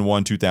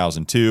 2001,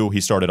 2002. He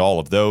started all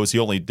of those. He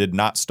only did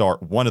not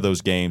start one of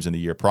those games in the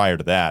year prior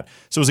to that.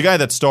 So it was a guy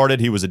that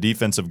started. He was a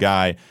defensive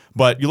guy.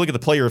 But you look at the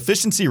player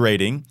efficiency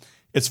rating,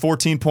 it's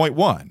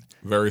 14.1.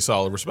 Very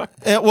solid,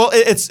 respect. Well,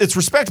 it's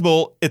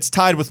respectable. It's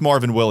tied with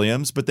Marvin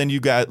Williams, but then you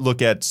got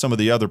look at some of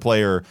the other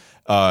player.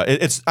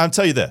 I'll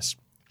tell you this: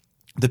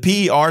 the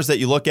PERs that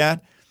you look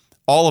at,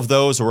 all of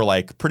those were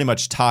like pretty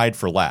much tied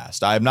for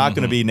last. I'm not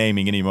going to be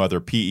naming any other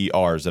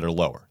PERs that are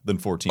lower than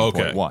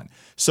 14.1. Okay.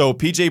 So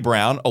PJ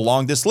Brown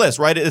along this list,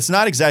 right? It's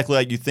not exactly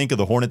like you think of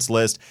the Hornets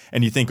list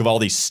and you think of all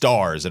these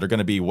stars that are going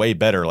to be way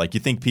better. Like you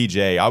think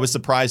PJ. I was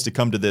surprised to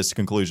come to this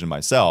conclusion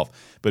myself,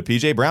 but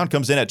PJ Brown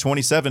comes in at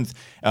 27th,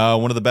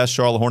 one of the best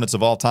Charlotte Hornets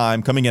of all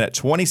time, coming in at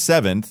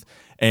 27th.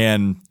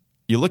 And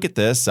you look at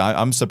this,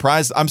 I'm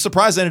surprised. I'm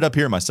surprised I ended up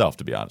here myself,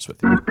 to be honest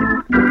with you.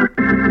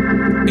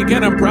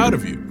 Again, I'm proud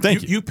of you.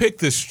 Thank you. You picked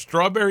the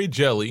strawberry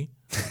jelly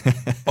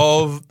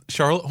of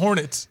Charlotte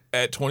Hornets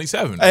at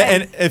 27.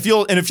 And if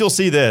you'll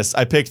see this,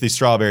 I picked the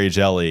strawberry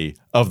jelly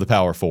of the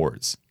power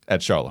forwards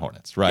at Charlotte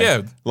Hornets, right?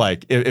 Yeah.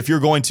 Like if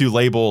you're going to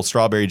label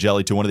strawberry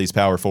jelly to one of these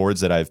power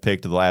forwards that I've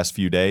picked the last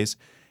few days,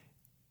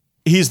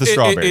 he's the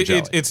strawberry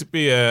jelly.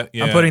 Yeah.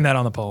 I'm putting that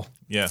on the poll.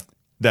 Yeah.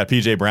 That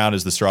PJ Brown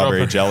is the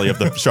strawberry jelly of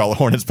the Charlotte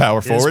Hornets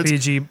power forwards.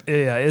 Is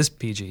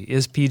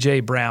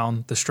PJ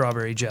Brown the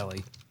strawberry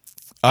jelly?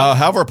 How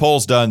have our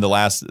polls done the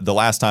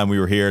last time we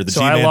were here? The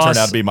G-Man turned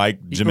out to be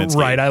Mike Gminski.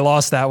 Right, I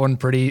lost that one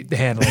pretty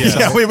handily.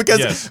 Yeah,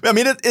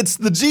 it's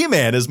the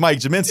G-Man is Mike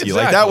Gminski. Exactly.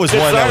 Like that was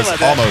one that was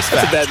almost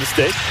That's fact. a bad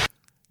mistake.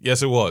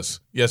 Yes, it was.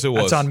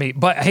 That's on me.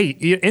 But hey,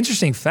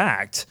 interesting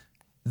fact.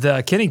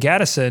 The Kenny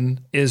Gaddison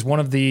is one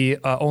of the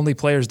only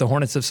players the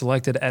Hornets have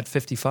selected at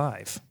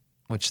 55,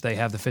 which they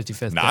have the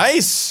 55th.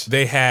 Nice.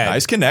 They had.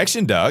 Nice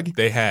connection, Doug.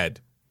 They had.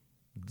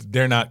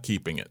 They're not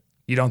keeping it.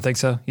 You don't think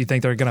so? You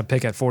think they're going to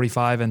pick at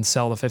 45 and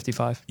sell the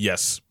 55?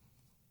 Yes.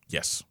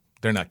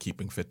 They're not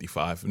keeping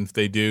 55. And if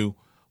they do,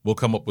 we'll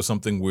come up with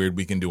something weird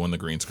we can do on the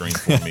green screen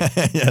for me.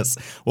 Yes,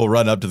 we'll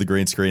run up to the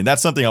green screen.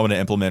 That's something I want to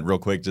implement real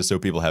quick just so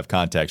people have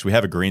context. We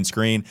have a green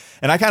screen,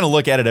 and I kind of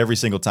look at it every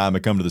single time I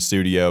come to the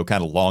studio,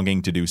 kind of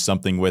longing to do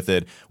something with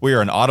it. We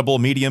are an audible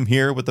medium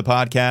here with the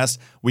podcast.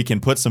 We can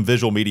put some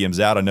visual mediums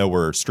out. I know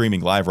we're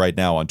streaming live right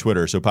now on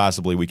Twitter, so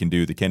possibly we can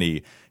do the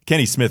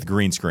Kenny Smith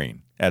green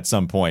screen at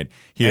some point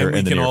here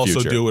in the near future. And we can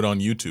also do it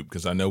on YouTube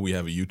because I know we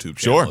have a YouTube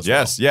channel. Sure. As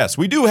well. Yes.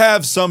 We do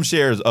have some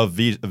shares of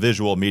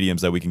visual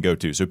mediums that we can go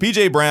to. So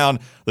PJ Brown,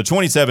 the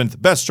 27th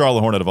best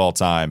Charlotte Hornet of all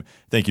time.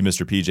 Thank you,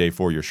 Mr. PJ,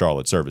 for your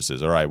Charlotte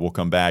services. All right, we'll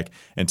come back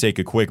and take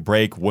a quick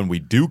break. When we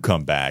do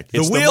come back,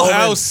 it's the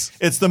wheelhouse.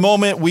 It's the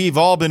moment we've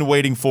all been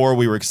waiting for.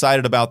 We were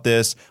excited about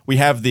this. We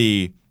have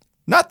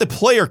not the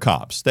player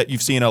comps that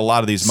you've seen in a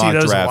lot of these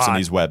mock drafts and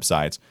these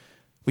websites.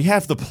 We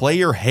have the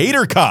player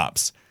hater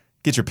comps.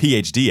 Get your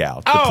PhD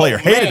out. The player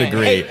hater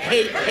degree.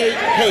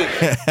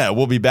 Hate.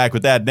 We'll be back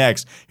with that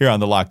next here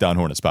on the Locked On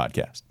Hornets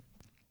podcast.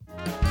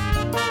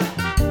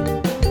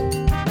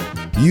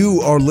 You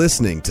are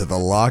listening to the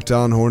Locked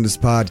On Hornets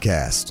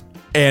podcast.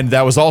 And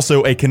that was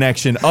also a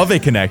connection of a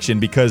connection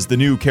because the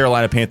new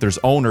Carolina Panthers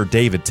owner,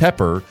 David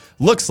Tepper,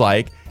 looks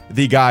like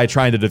the guy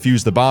trying to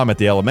defuse the bomb at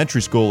the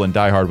elementary school in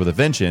Die Hard with a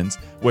Vengeance,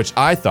 which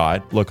I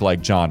thought looked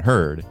like John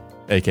Hurd,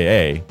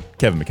 a.k.a.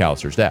 Kevin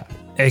McAllister's dad.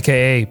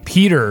 A.k.a.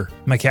 Peter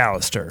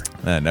McAllister.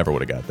 I never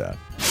would have got that.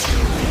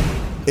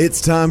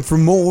 It's time for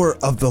more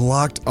of the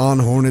Locked On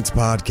Hornets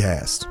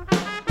podcast.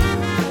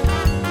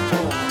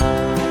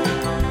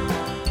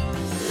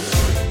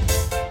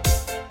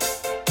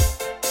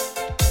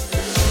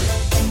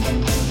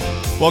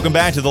 Welcome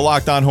back to the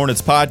Locked On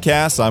Hornets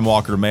podcast. I'm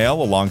Walker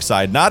Mail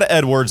alongside Nada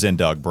Edwards and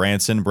Doug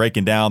Branson,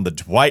 breaking down the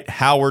Dwight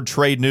Howard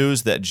trade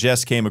news that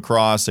just came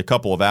across a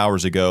couple of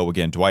hours ago.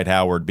 Again, Dwight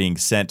Howard being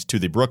sent to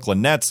the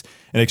Brooklyn Nets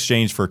in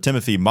exchange for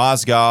Timothy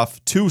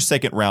Mozgov, 2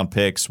 second-round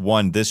picks,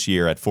 one this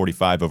year at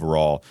 45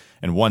 overall,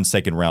 and 1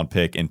 second-round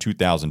pick in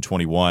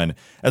 2021,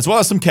 as well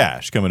as some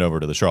cash coming over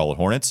to the Charlotte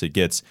Hornets. It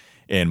gets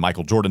in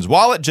Michael Jordan's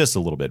wallet just a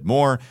little bit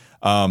more.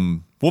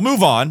 We'll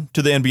move on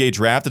to the NBA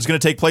draft. It's going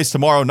to take place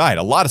tomorrow night.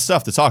 A lot of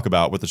stuff to talk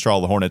about with the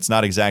Charlotte Hornets.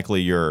 Not exactly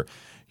your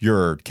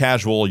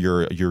casual,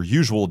 your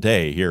usual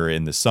day here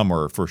in the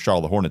summer for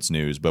Charlotte Hornets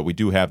news, but we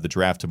do have the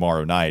draft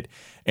tomorrow night.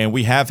 And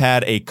we have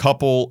had a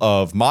couple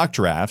of mock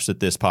drafts that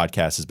this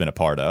podcast has been a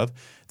part of.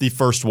 The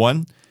first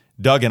one,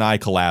 Doug and I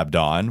collabed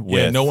on.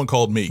 No one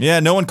called me. Yeah,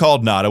 no one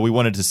called Nada. We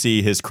wanted to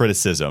see his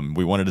criticism.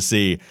 We wanted to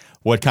see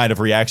what kind of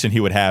reaction he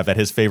would have at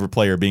his favorite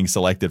player being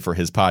selected for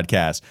his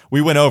podcast.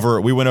 We went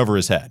over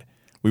his head.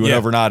 We went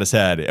over Nada's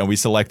head, and we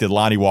selected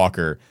Lonnie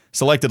Walker.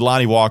 Selected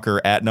Lonnie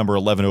Walker at number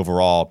 11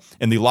 overall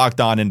in the Locked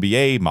On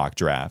NBA mock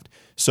draft.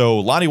 So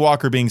Lonnie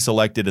Walker being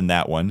selected in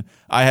that one.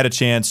 I had a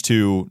chance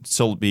to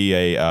still be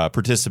a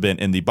participant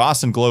in the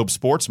Boston Globe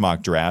sports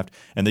mock draft,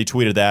 and they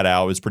tweeted that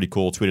out. It was pretty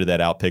cool. Tweeted that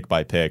out pick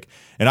by pick.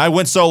 And I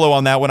went solo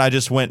on that one. I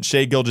just went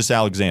Shai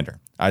Gilgeous-Alexander.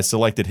 I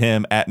selected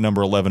him at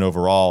number 11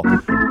 overall.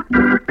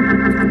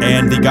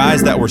 And the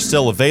guys that were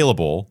still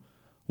available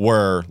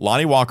were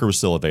Lonnie Walker was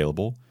still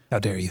available. How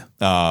dare you?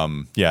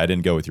 Yeah, I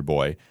didn't go with your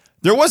boy.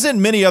 There wasn't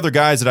many other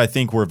guys that I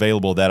think were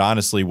available that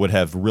honestly would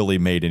have really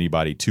made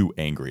anybody too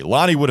angry.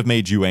 Lonnie would have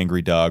made you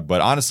angry, Doug, but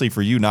honestly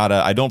for you,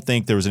 Nada, I don't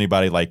think there was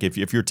anybody like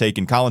if you're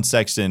taking Colin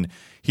Sexton,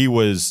 he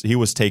was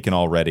taken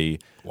already.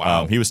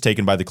 Wow. He was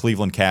taken by the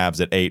Cleveland Cavs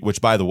at 8,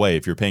 which by the way,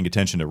 if you're paying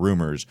attention to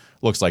rumors,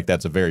 looks like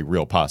that's a very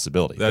real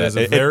possibility. That is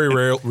a very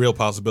real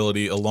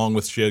possibility along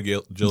with Shai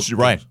Gilgeous.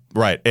 Right.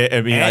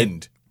 I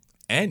mean,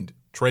 and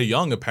Trae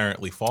Young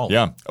apparently falling.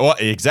 Yeah, well,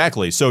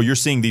 exactly. So you're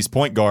seeing these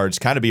point guards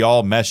kind of be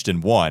all meshed in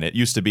one. It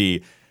used to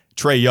be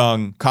Trae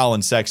Young,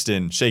 Colin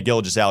Sexton, Shai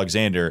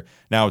Gilgeous-Alexander.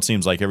 Now it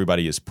seems like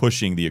everybody is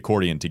pushing the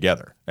accordion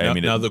together.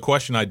 Now the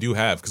question I do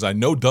have, because I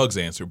know Doug's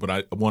answer, but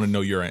I want to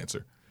know your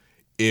answer.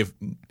 If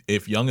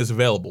Young is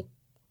available,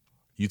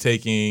 you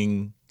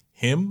taking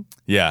him?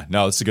 Yeah,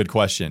 no, that's a good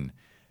question.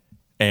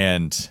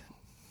 And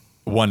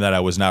one that I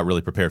was not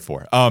really prepared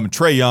for.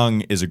 Trae Young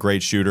is a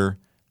great shooter.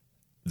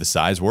 The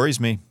size worries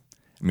me.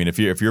 I mean, if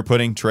you're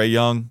putting Trae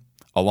Young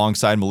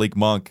alongside Malik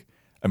Monk,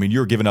 I mean,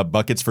 you're giving up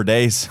buckets for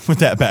days with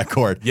that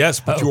backcourt.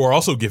 Yes, but you are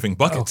also giving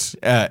buckets.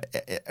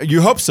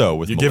 You hope so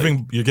with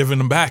Malik. You're giving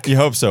them back. You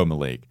hope so,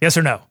 Malik. Yes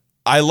or no?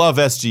 I love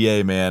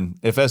SGA, man.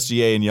 If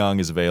SGA and Young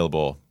is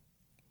available,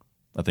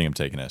 I think I'm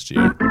taking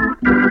SGA.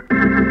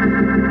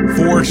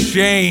 For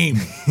shame.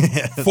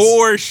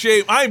 For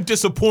shame. I'm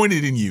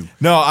disappointed in you.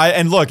 No,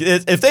 and look,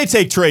 if they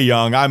take Trae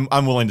Young,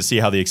 I'm willing to see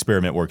how the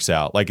experiment works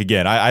out. Like,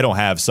 again, I don't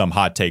have some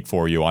hot take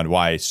for you on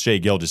why Shai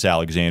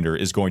Gilgeous-Alexander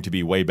is going to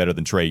be way better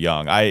than Trae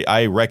Young.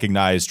 I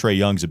recognize Trae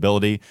Young's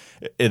ability.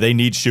 They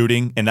need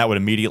shooting, and that would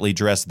immediately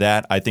address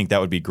that. I think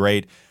that would be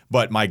great.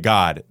 But my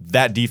God,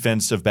 that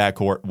defensive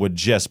backcourt would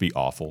just be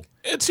awful.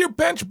 It's your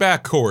bench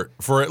backcourt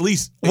for at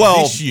least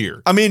this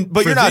year. I mean,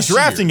 but you're not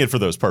drafting it for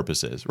those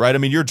purposes, right? I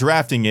mean, you're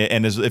drafting it,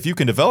 and if you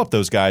can develop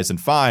those guys, then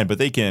fine. But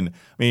they can. I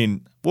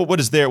mean, what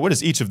is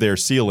each of their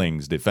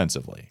ceilings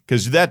defensively?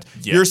 Because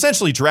you're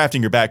essentially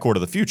drafting your backcourt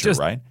of the future,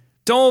 right?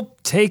 Don't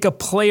take a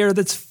player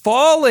that's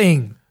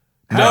falling.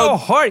 How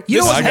hard?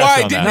 This is why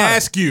I didn't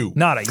ask you.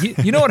 Nada.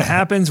 You know what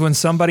happens when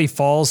somebody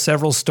falls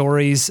several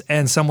stories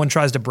and someone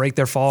tries to break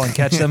their fall and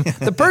catch them?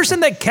 The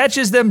person that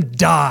catches them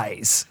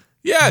dies.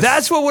 Yes.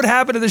 That's what would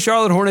happen to the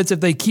Charlotte Hornets if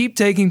they keep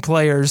taking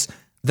players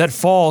that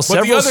fall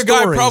several stories. But the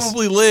other guy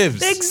probably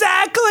lives.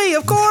 Exactly,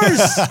 of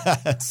course.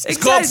 It's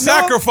called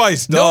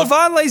sacrifice, Doug. No,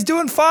 Vonleh's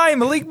doing fine.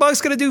 Malik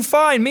Monk's going to do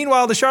fine.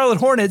 Meanwhile, the Charlotte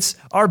Hornets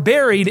are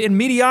buried in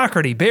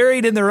mediocrity,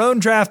 buried in their own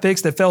draft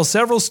picks that fell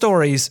several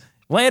stories,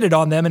 landed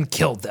on them, and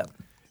killed them.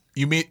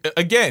 You mean,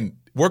 again,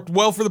 worked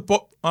well for the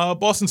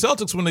Boston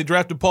Celtics when they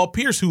drafted Paul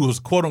Pierce, who was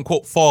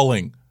quote-unquote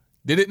falling.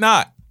 Did it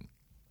not?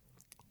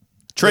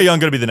 Trae Young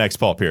going to be the next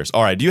Paul Pierce.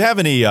 All right, do you have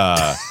any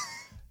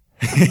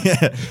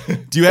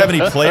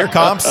player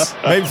comps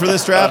maybe for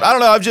this draft? I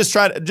don't know. I'm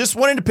just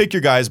wanting to pick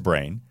your guys'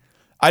 brain.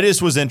 I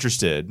just was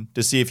interested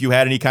to see if you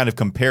had any kind of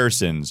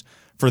comparisons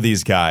for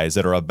these guys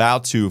that are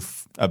about to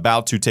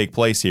take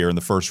place here in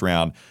the first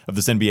round of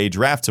this NBA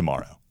draft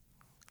tomorrow.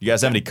 You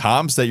guys have any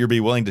comps that you'd be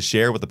willing to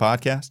share with the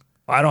podcast?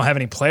 I don't have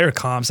any player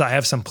comps. I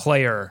have some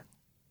player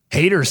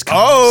haters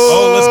comps.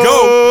 Oh, let's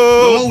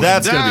go.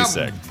 That's going to be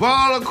sick.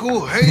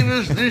 Diabolical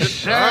haters this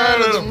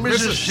side of the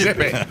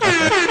Mississippi. All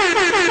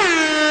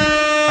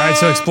right,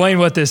 so explain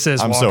what this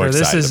is, I'm Walker. so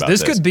excited about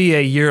this could be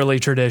a yearly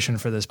tradition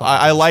for this podcast.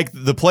 I like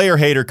the player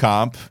hater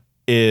comp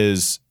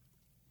is,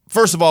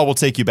 first of all, we'll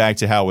take you back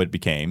to how it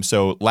became.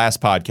 So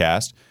last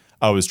podcast,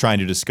 I was trying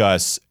to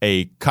discuss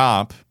a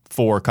comp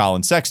for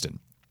Colin Sexton.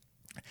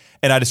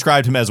 And I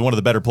described him as one of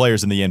the better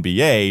players in the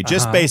NBA,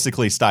 just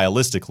basically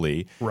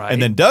stylistically. Right.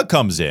 And then Doug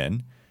comes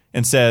in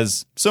and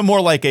says, so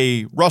more like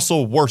a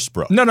Russell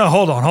Westbrook. No,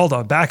 hold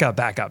on. Back up.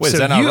 Wait, is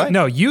that not right?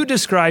 No, you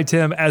described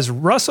him as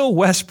Russell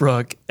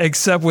Westbrook,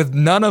 except with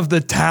none of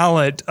the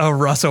talent of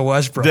Russell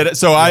Westbrook.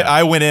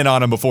 I went in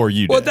on him before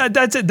you did. Well,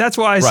 that's it. That's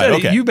why I said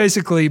it. You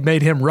basically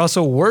made him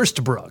Russell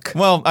Worstbrook.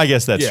 Well, I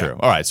guess that's true.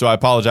 All right, so I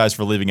apologize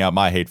for leaving out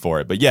my hate for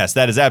it. But yes,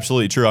 that is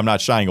absolutely true. I'm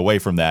not shying away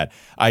from that.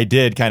 I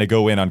did kind of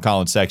go in on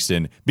Colin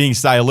Sexton being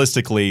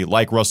stylistically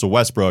like Russell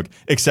Westbrook,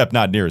 except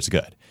not near as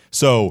good.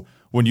 So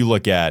when you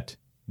look at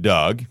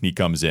Doug, he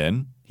comes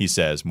in, he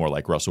says more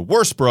like Russell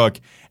Westbrook,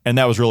 and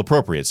that was real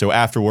appropriate. So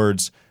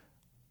afterwards,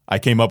 I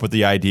came up with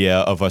the idea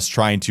of us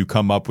trying to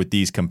come up with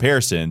these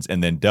comparisons,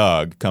 and then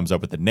Doug comes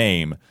up with the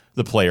name,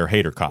 the player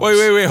hater comps.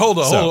 Wait, hold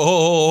up.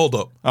 All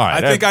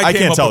right, I think I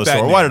can't tell the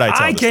story. Why did I tell the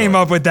story? I came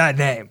up with that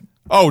name.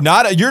 Oh,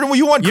 not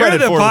you want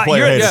credit for the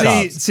player hater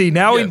comps. See,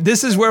 now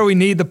this is where we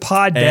need the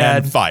pod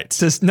dad and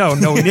fight. No,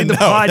 we need the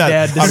pod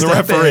dad to I'm the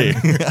step referee.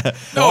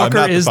 in.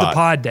 Walker is the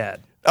pod dad.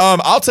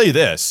 I'll tell you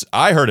this.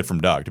 I heard it from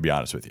Doug, to be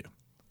honest with you.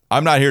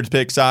 I'm not here to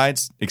pick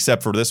sides,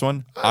 except for this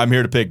one. I'm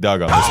here to pick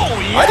Doug on this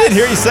one. Yes. I didn't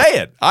hear you say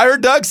it. I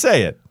heard Doug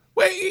say it.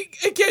 Wait,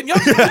 again, y'all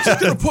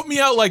just going to put me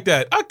out like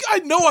that. I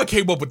know I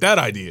came up with that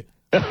idea.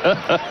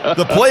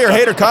 The player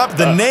hater comp,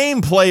 the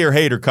name player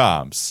hater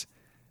comps,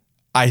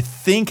 I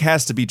think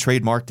has to be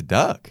trademarked to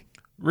Doug.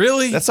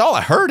 Really? That's all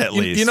I heard, at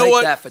least. You know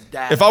what?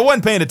 If I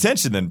wasn't paying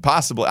attention, then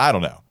possibly, I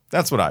don't know.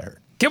 That's what I heard.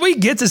 Can we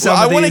get to some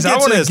of these? I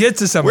want to get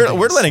to some of these.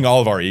 We're letting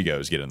all of our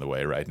egos get in the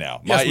way right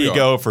now. Yes, My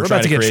ego for We're trying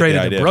about to to get create traded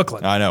the to idea.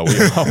 Brooklyn. I know. We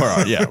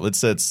are. Yeah,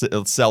 let's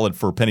sell it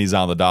for pennies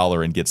on the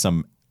dollar and get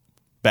some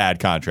bad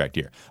contract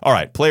here. All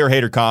right, player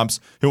hater comps.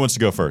 Who wants to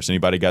go first?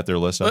 Anybody got their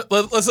list up?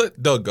 Let's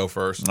let Doug go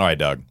first. All right,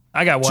 Doug.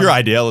 I got one. It's your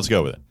idea. Let's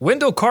go with it.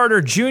 Wendell Carter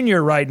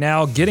Jr. right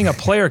now getting a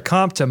player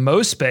comp to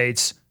Mo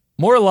Spates,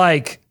 more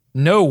like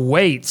no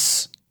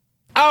weights.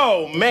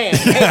 Oh, man.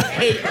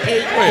 Hey.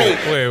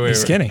 Wait. He's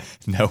skinny.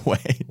 No way.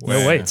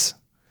 No weights.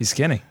 He's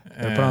skinny.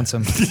 They're put on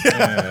some.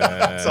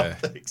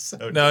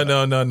 No.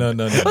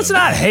 Let's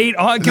not hate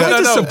on. Can we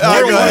just support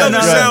go the ahead.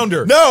 other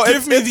sounder. No,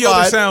 give me the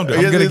other sounder.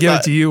 I'm going to give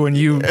it to you when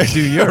you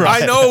do yours.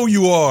 I know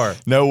you are.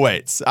 No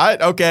weights.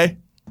 Okay.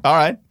 All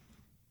right.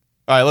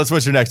 All right.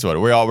 What's your next one?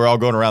 We're all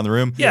going around the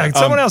room. Yeah,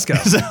 someone else go.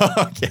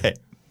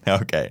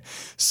 Okay.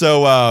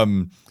 So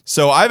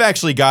I've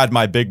actually got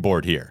my big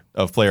board here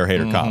of player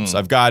hater comps.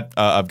 I've got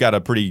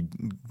a pretty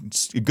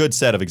good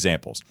set of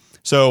examples.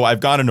 So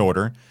I've gone in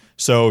order.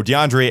 So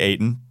DeAndre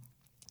Ayton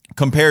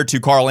compared to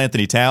Karl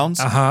Anthony Towns.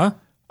 I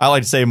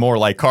like to say more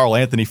like Karl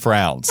Anthony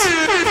frowns.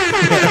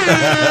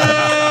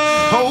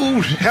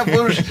 Hoes,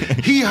 heifers,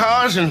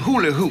 hee-haws, and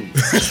hula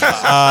hoops.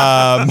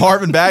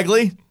 Marvin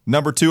Bagley,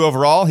 number 2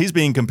 overall. He's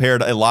being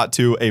compared a lot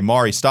to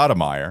Amari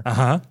Stoudemire.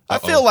 I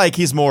feel like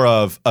he's more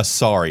of a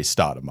sorry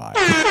Stoudemire.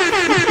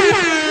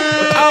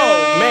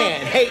 Oh,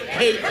 man. Hey.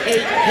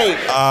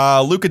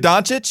 Luka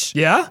Doncic.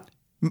 Yeah?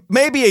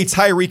 Maybe a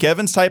Tyreek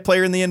Evans type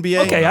player in the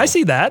NBA. Okay, I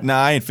see that.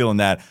 Nah, I ain't feeling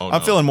that.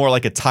 I'm feeling more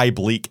like a Ty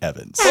Bleak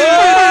Evans. You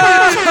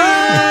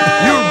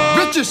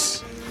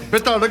bitches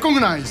better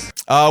recognize.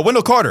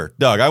 Wendell Carter.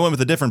 Doug, I went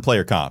with a different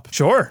player comp.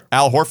 Sure.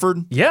 Al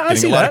Horford. Yeah, I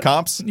getting see a lot that. of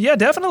comps. Yeah,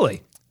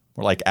 definitely.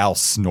 More like Al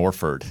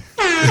Snorford.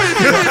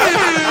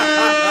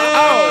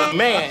 Oh,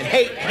 man.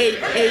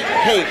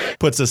 Hey.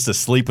 Puts us to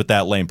sleep with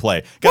that lame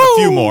play. Got a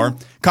few more.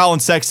 Colin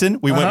Sexton.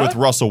 We went with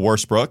Russell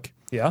Westbrook.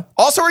 Yeah.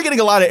 Also, we're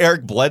getting a lot of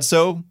Eric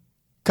Bledsoe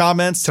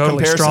comments.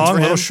 Totally comparisons strong, for a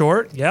him. little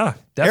short. Yeah,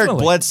 definitely.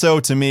 Eric Bledsoe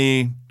to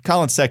me,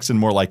 Colin Sexton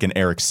more like an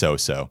Eric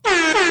So-So.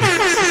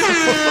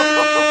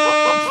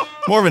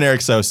 More of an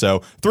Eric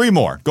So-So. 3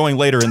 more going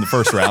later in the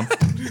first round.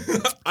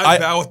 I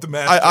vow with the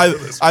match.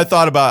 I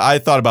thought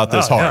about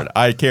this hard.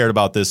 Yeah. I cared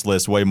about this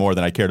list way more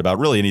than I cared about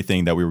really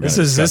anything that we were going to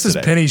discuss This is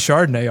today. Penny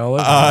Chardonnay all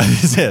over.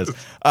 This is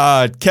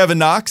Kevin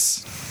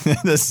Knox.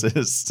 This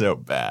is so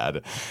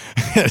bad.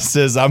 It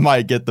says I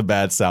might get the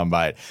bad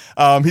soundbite.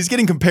 He's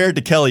getting compared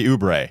to Kelly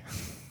Oubre.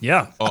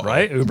 Yeah,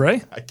 right,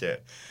 Oubre. I can't.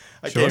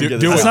 Do get it.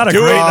 That's not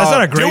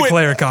a great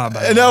player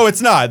combo. No,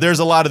 it's not. There's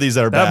a lot of these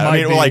that are bad. I might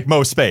mean, be. like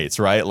Mo Spates,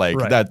 right? Like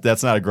Right.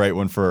 that's not a great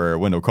one for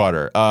Wendell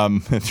Carter.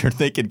 If you're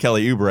thinking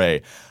Kelly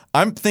Oubre,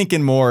 I'm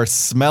thinking more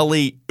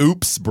smelly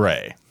Oops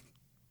Bray.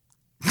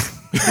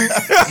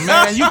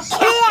 Man, you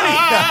corny.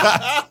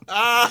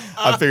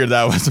 I figured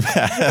that was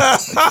bad.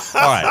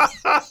 All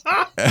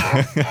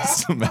right.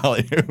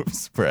 Smelly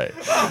Oops Bray.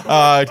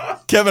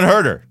 Kevin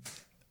Herter.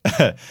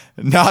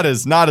 not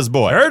his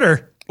boy.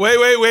 Herter.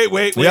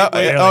 Wait. Yeah.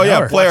 Oh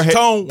yeah. Player Watch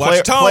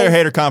tone. player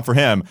hater comp for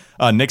him.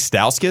 Nick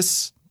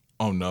Stauskas.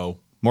 Oh no.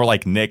 More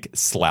like Nick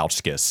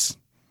Slouchkis.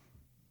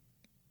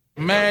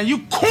 Man,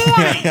 you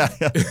corny.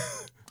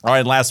 All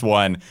right, last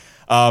one.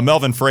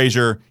 Melvin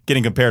Frazier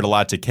getting compared a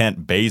lot to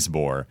Kent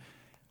Bazemore.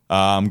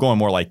 I'm going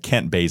more like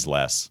Kent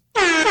Bazless.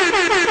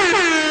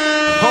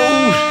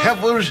 Hoes,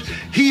 heifers,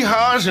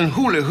 hee-haws, and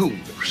hula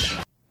hoops.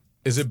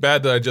 Is it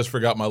bad that I just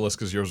forgot my list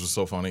because yours was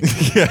so funny?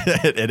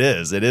 It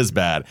is. It is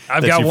bad.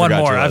 I've that got you one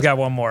forgot more. your I've list. got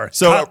one more.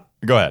 So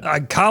go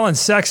ahead. Colin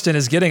Sexton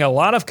is getting a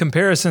lot of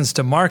comparisons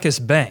to Marcus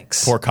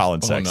Banks. Poor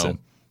Colin Sexton. no.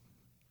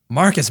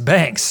 Marcus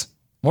Banks.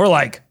 More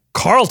like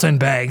Carlton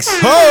Banks.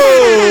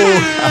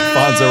 Oh,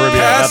 Alfonso Rubio.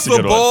 Pass That's a the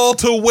good ball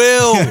to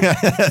Will. one.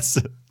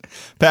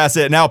 Pass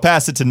it. Now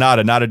pass it to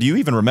Nada. Nada, do you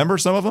even remember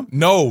some of them?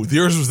 No,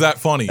 yours was that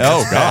funny.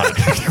 Oh, God.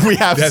 We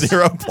have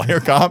 0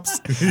 player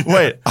comps.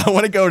 Wait, I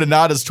want to go to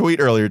Nada's tweet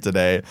earlier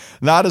today.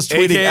 Nada's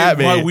tweeting AKA at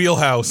me. my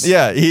wheelhouse.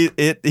 Yeah,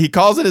 he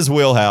calls it his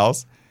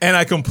wheelhouse. And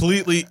I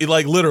completely,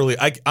 like literally,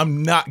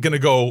 I'm not going to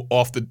go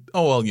off the,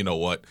 oh, well, you know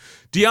what?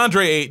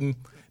 DeAndre Ayton.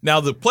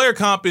 Now, the player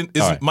comp isn't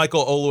right.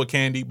 Michael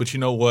Olowokandi, but you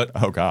know what?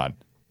 Oh, God.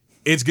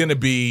 It's going to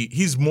be,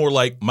 he's more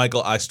like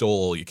Michael, I stole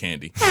all your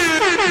candy.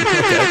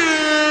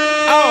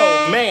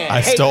 Oh, man.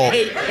 I stole.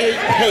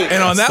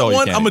 And on that stole your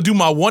one, candy. I'm going to do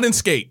my one and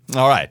skate.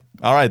 All right.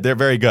 They're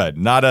very good.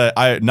 Nada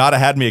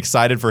had me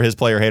excited for his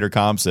player hater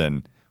comps,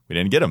 and we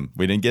didn't get him.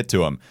 We didn't get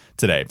to him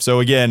today.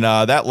 So again,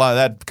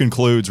 that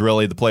concludes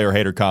really the player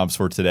hater comps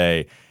for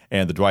today.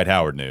 and the Dwight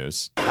Howard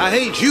news. I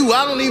hate you.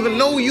 I don't even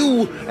know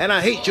you, and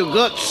I hate your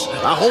guts.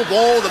 I hope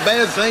all the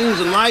bad things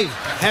in life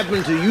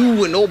happen to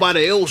you and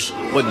nobody else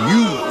but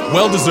you.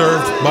 Well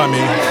deserved by me.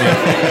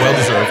 Yeah, well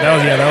deserved.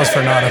 That was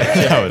for Nada.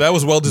 Yeah, that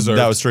was well deserved.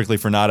 That was strictly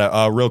for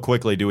Nada. Real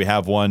quickly, do we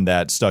have one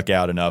that stuck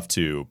out enough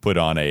to put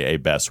on a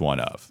best one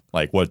of?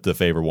 Like, what the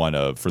favorite one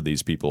of for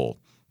these people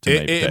to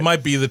make pick? It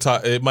might be the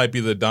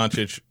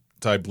Doncic.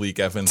 Ty Bleak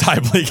Evans.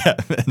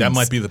 That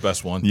might be the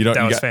best one.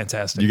 That was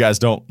fantastic. You guys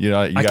don't.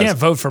 I can't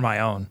vote for my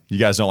own. You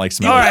guys don't like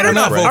smelling. All right,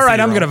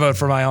 I'm going to to vote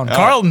for my own.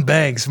 Carlton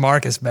Banks,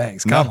 Marcus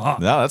Banks. Come on.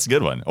 No, that's a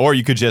good one. Or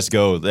you could just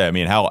go. I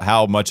mean,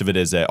 how much of it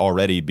is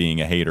already being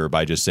a hater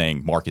by just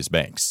saying Marcus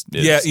Banks?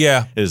 Is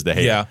the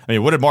hater. Yeah. I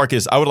mean, what did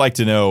Marcus? I would like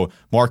to know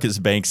Marcus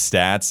Banks'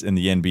 stats in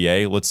the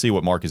NBA. Let's see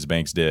what Marcus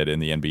Banks did in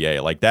the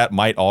NBA. Like that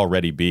might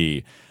already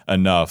be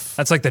enough.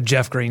 That's like the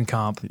Jeff Green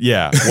comp.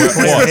 Yeah.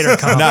 Hater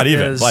comp not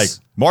even like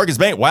Marcus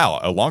Banks. Wow,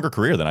 a longer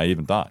career than I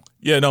even thought.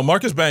 Yeah, no,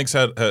 Marcus Banks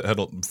had a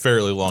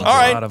fairly long All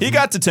career. right, he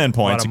got to 10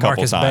 points a couple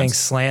Marcus times. Banks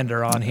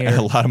slander on here.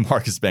 A lot of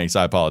Marcus Banks.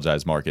 I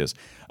apologize, Marcus.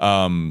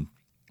 That'll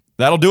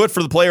do it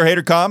for the player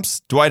hater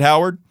comps. Dwight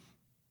Howard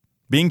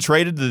being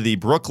traded to the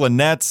Brooklyn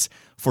Nets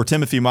for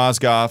Timothy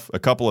Mozgov, a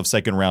couple of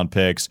second-round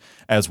picks,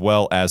 as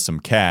well as some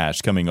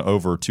cash coming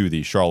over to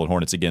the Charlotte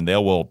Hornets. Again, they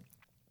will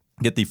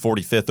get the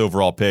 45th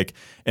overall pick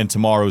in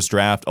tomorrow's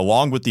draft,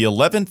 along with the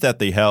 11th that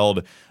they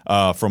held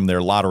from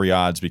their lottery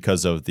odds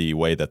because of the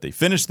way that they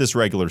finished this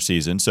regular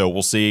season. So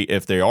we'll see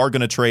if they are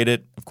going to trade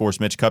it. Of course,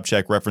 Mitch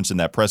Kupchak referenced in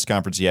that press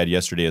conference he had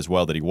yesterday as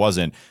well that he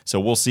wasn't. So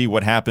we'll see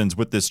what happens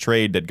with this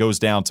trade that goes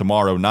down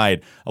tomorrow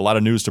night. A lot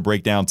of news to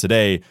break down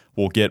today.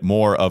 We'll get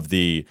more of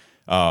the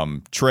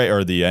trade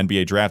or the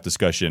NBA draft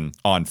discussion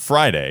on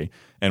Friday.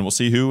 And we'll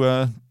see who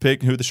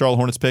the Charlotte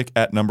Hornets pick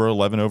at number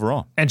 11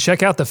 overall. And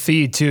check out the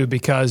feed, too,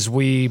 because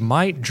we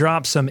might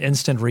drop some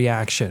instant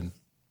reaction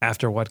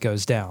after what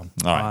goes down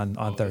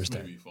on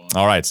Thursday.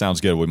 All right,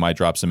 sounds good. We might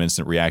drop some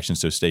instant reactions,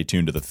 so stay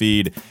tuned to the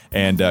feed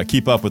and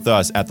keep up with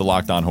us at the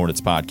Locked On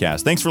Hornets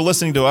podcast. Thanks for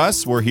listening to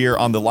us. We're here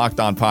on the Locked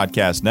On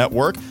Podcast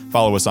Network.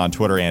 Follow us on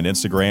Twitter and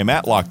Instagram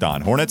at Locked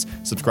On Hornets.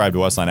 Subscribe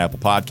to us on Apple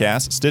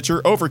Podcasts,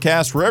 Stitcher,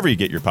 Overcast, wherever you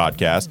get your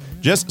podcasts.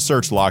 Just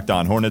search Locked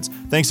On Hornets.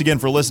 Thanks again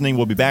for listening.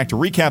 We'll be back to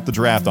recap the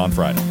draft on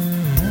Friday.